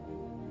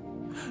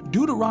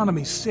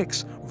 Deuteronomy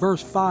 6,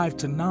 verse 5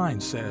 to 9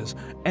 says,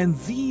 "And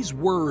these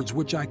words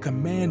which I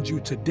command you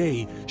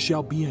today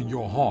shall be in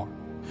your heart.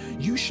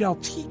 You shall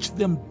teach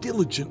them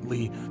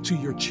diligently to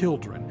your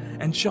children,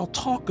 and shall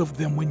talk of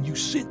them when you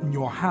sit in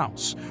your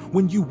house,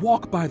 when you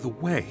walk by the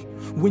way,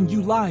 when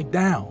you lie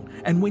down,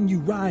 and when you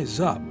rise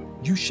up.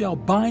 You shall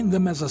bind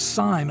them as a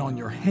sign on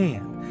your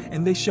hand,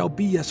 and they shall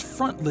be as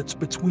frontlets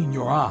between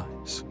your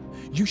eyes.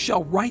 You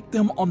shall write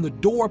them on the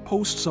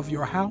doorposts of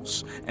your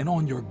house and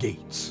on your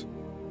gates."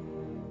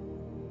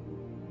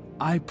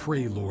 I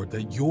pray, Lord,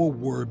 that your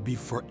word be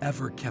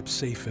forever kept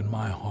safe in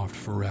my heart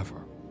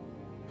forever.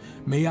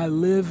 May I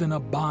live and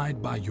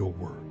abide by your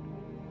word.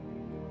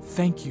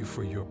 Thank you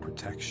for your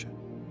protection.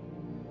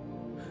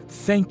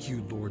 Thank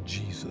you, Lord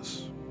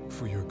Jesus,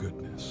 for your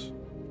goodness.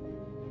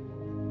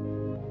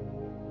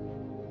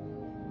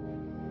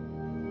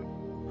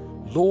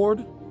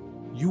 Lord,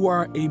 you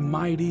are a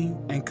mighty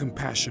and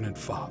compassionate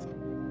Father.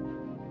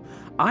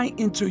 I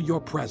enter your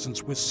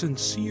presence with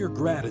sincere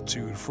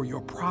gratitude for your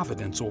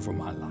providence over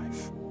my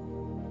life.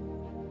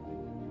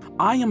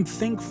 I am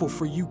thankful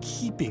for you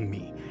keeping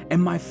me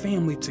and my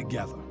family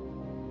together.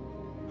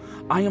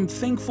 I am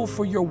thankful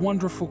for your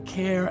wonderful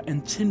care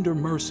and tender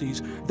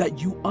mercies that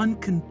you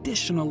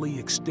unconditionally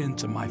extend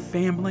to my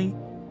family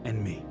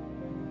and me.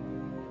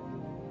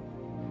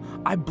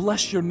 I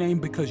bless your name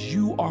because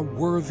you are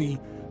worthy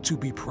to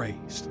be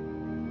praised.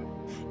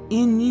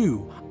 In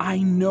you, I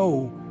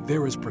know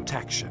there is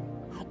protection.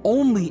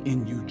 Only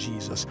in you,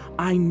 Jesus,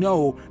 I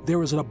know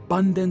there is an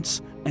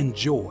abundance and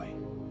joy.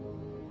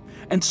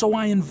 And so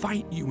I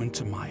invite you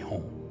into my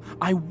home.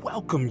 I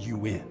welcome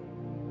you in.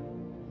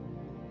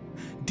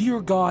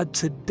 Dear God,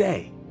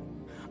 today,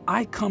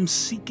 I come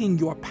seeking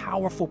your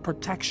powerful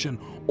protection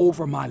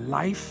over my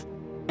life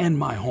and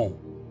my home.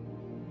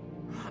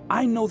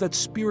 I know that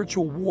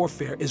spiritual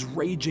warfare is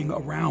raging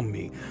around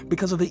me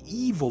because of the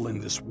evil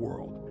in this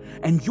world.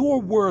 And your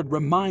word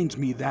reminds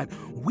me that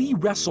we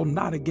wrestle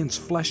not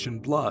against flesh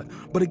and blood,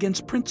 but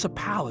against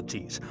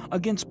principalities,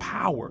 against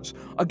powers,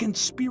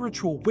 against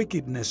spiritual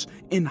wickedness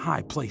in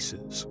high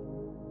places.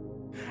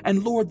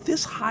 And Lord,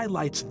 this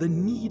highlights the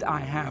need I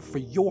have for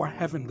your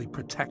heavenly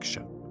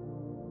protection.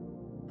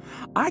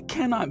 I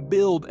cannot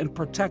build and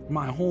protect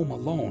my home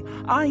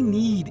alone. I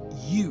need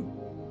you.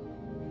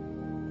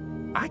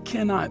 I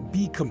cannot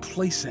be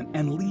complacent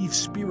and leave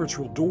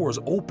spiritual doors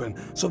open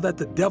so that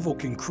the devil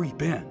can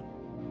creep in.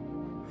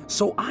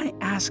 So I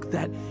ask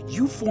that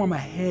you form a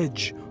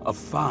hedge of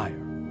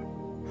fire.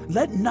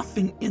 Let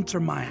nothing enter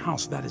my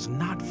house that is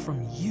not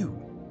from you.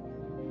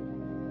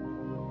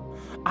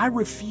 I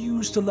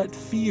refuse to let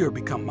fear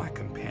become my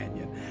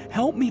companion.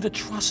 Help me to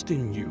trust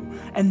in you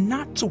and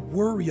not to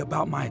worry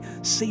about my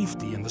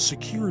safety and the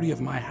security of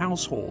my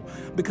household,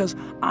 because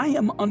I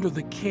am under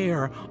the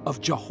care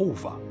of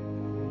Jehovah.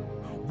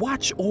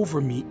 Watch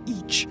over me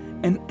each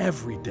and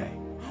every day.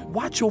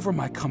 Watch over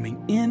my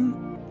coming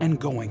in and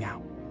going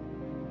out.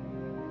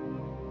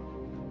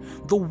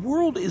 The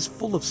world is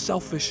full of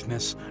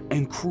selfishness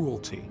and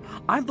cruelty.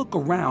 I look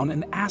around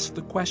and ask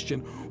the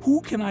question,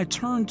 who can I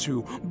turn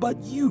to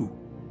but you,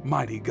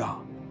 mighty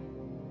God?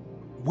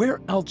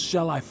 Where else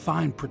shall I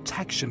find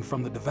protection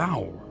from the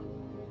devourer?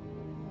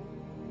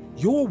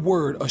 Your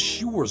word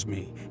assures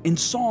me in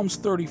Psalms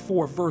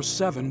 34, verse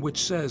 7,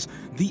 which says,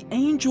 "The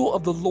angel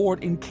of the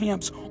Lord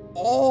encamps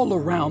all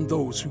around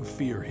those who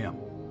fear him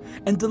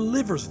and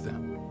delivers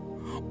them.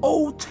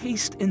 Oh,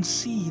 taste and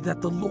see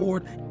that the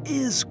Lord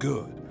is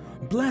good.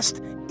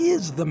 Blessed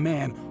is the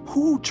man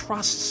who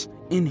trusts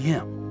in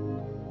him."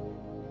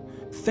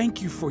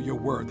 Thank you for your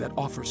word that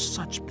offers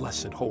such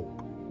blessed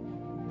hope.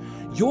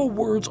 Your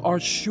words are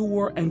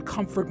sure and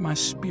comfort my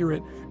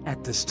spirit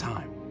at this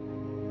time.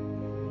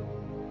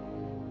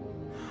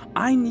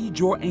 I need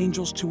your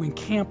angels to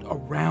encamp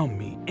around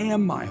me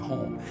and my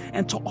home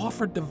and to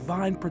offer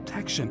divine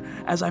protection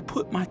as I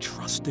put my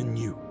trust in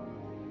you.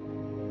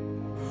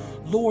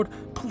 Lord,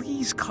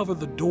 please cover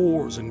the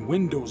doors and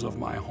windows of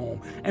my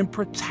home and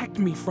protect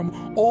me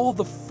from all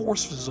the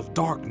forces of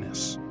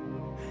darkness.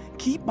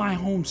 Keep my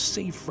home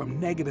safe from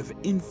negative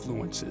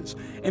influences,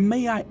 and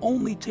may I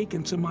only take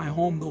into my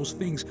home those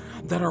things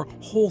that are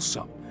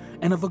wholesome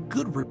and of a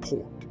good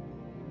report.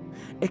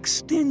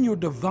 Extend your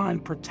divine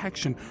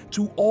protection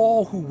to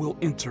all who will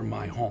enter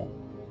my home.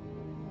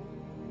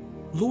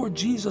 Lord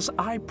Jesus,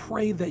 I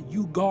pray that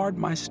you guard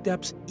my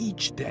steps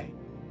each day.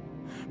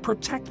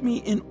 Protect me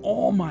in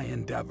all my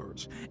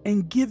endeavors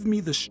and give me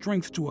the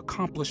strength to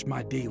accomplish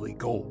my daily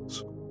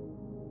goals.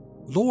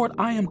 Lord,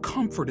 I am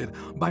comforted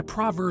by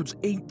Proverbs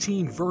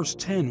 18 verse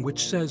 10,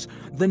 which says,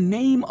 "The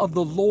name of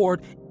the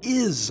Lord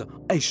is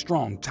a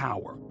strong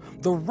tower.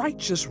 The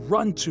righteous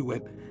run to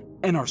it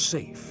and are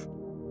safe."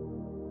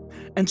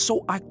 And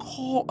so I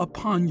call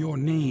upon your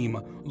name,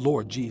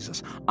 Lord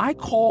Jesus. I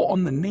call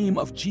on the name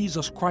of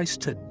Jesus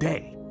Christ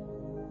today.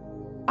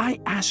 I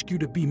ask you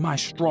to be my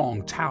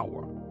strong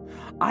tower.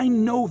 I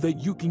know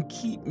that you can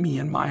keep me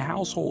and my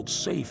household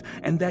safe,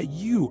 and that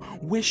you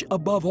wish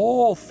above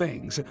all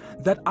things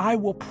that I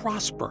will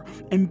prosper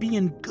and be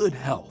in good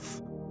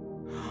health.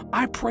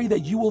 I pray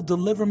that you will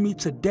deliver me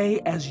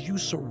today as you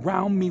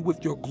surround me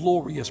with your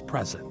glorious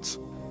presence.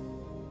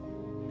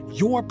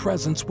 Your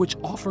presence, which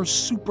offers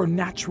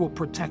supernatural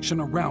protection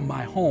around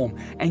my home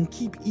and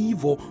keep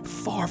evil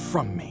far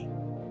from me.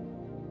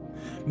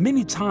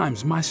 Many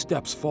times my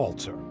steps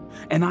falter,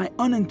 and I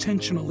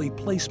unintentionally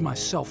place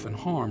myself in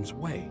harm's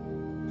way.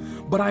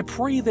 But I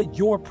pray that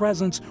your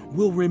presence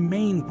will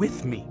remain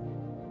with me.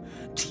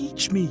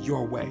 Teach me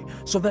your way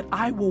so that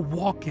I will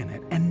walk in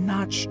it and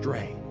not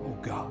stray, oh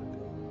God.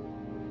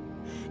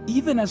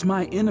 Even as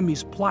my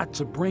enemies plot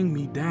to bring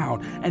me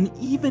down, and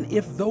even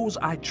if those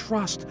I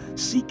trust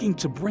seeking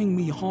to bring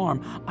me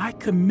harm, I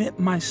commit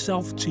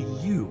myself to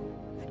you,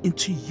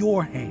 into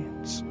your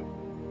hands.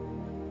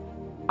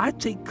 I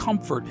take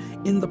comfort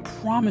in the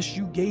promise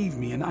you gave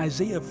me in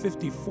Isaiah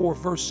 54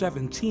 verse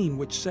 17,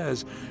 which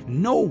says,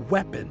 "No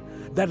weapon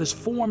that is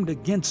formed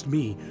against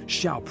me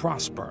shall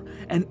prosper,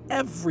 and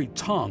every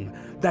tongue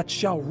that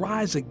shall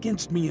rise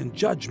against me in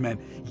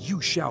judgment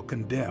you shall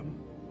condemn."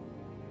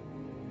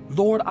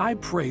 Lord, I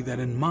pray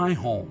that in my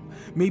home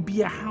may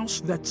be a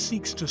house that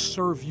seeks to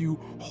serve you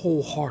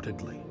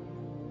wholeheartedly.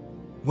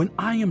 When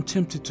I am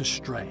tempted to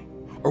stray,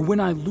 or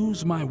when I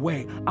lose my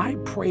way, I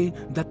pray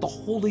that the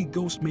Holy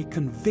Ghost may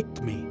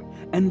convict me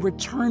and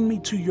return me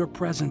to your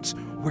presence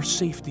where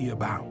safety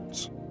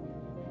abounds.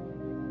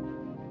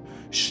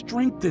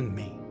 Strengthen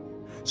me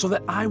so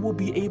that I will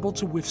be able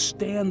to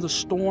withstand the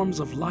storms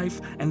of life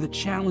and the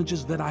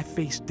challenges that I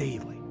face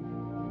daily.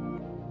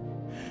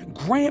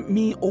 Grant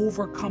me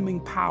overcoming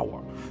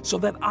power so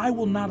that I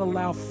will not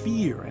allow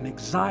fear and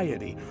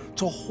anxiety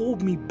to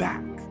hold me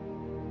back.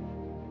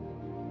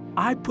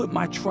 I put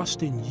my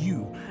trust in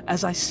you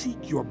as I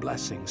seek your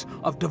blessings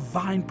of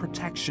divine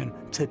protection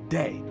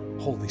today,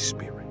 Holy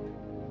Spirit.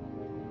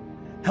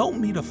 Help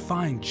me to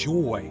find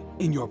joy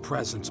in your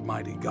presence,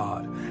 mighty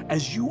God,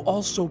 as you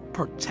also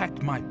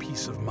protect my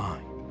peace of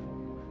mind.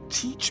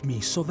 Teach me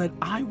so that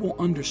I will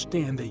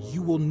understand that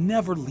you will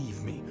never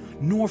leave me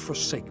nor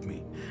forsake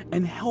me,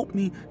 and help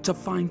me to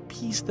find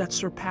peace that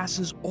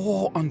surpasses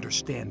all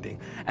understanding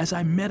as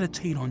I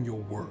meditate on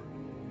your word.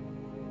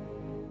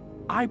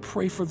 I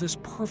pray for this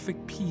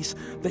perfect peace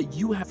that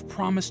you have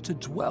promised to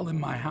dwell in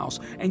my house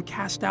and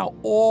cast out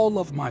all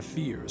of my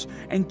fears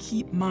and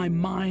keep my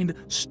mind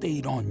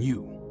stayed on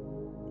you.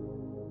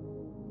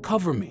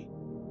 Cover me,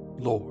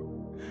 Lord,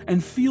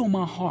 and fill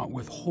my heart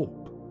with hope.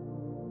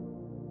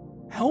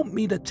 Help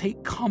me to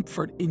take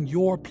comfort in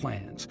your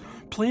plans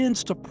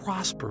to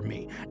prosper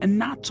me and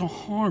not to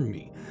harm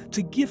me,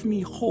 to give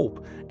me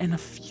hope and a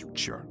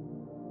future.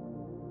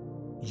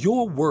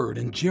 Your word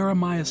in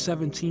Jeremiah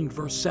 17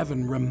 verse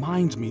 7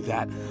 reminds me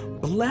that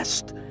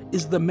blessed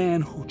is the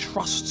man who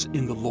trusts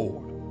in the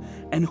Lord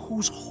and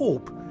whose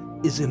hope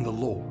is in the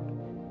Lord.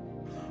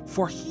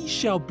 For he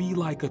shall be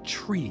like a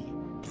tree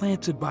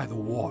planted by the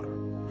water,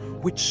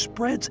 which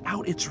spreads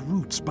out its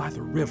roots by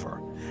the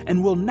river,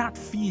 and will not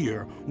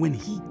fear when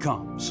heat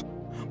comes,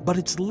 but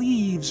its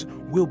leaves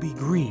will be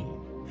green,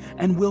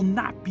 and will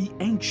not be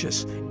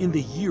anxious in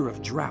the year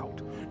of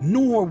drought,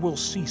 nor will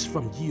cease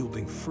from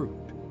yielding fruit.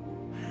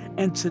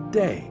 And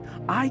today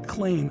I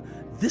claim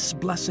this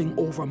blessing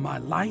over my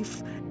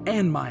life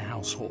and my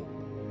household.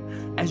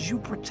 As you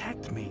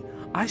protect me,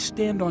 I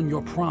stand on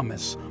your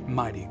promise,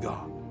 mighty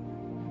God.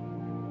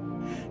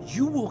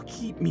 You will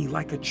keep me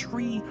like a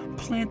tree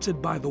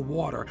planted by the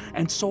water,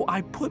 and so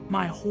I put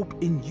my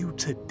hope in you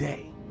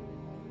today.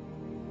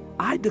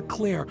 I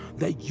declare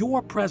that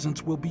your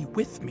presence will be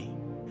with me,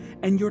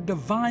 and your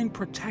divine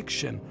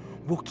protection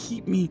will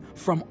keep me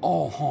from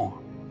all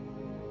harm.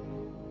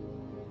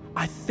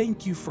 I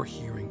thank you for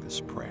hearing this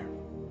prayer.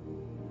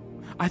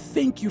 I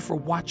thank you for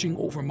watching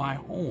over my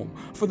home,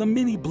 for the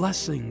many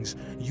blessings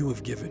you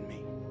have given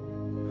me.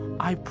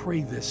 I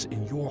pray this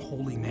in your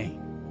holy name.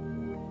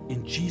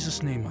 In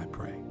Jesus' name I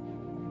pray.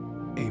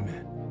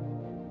 Amen.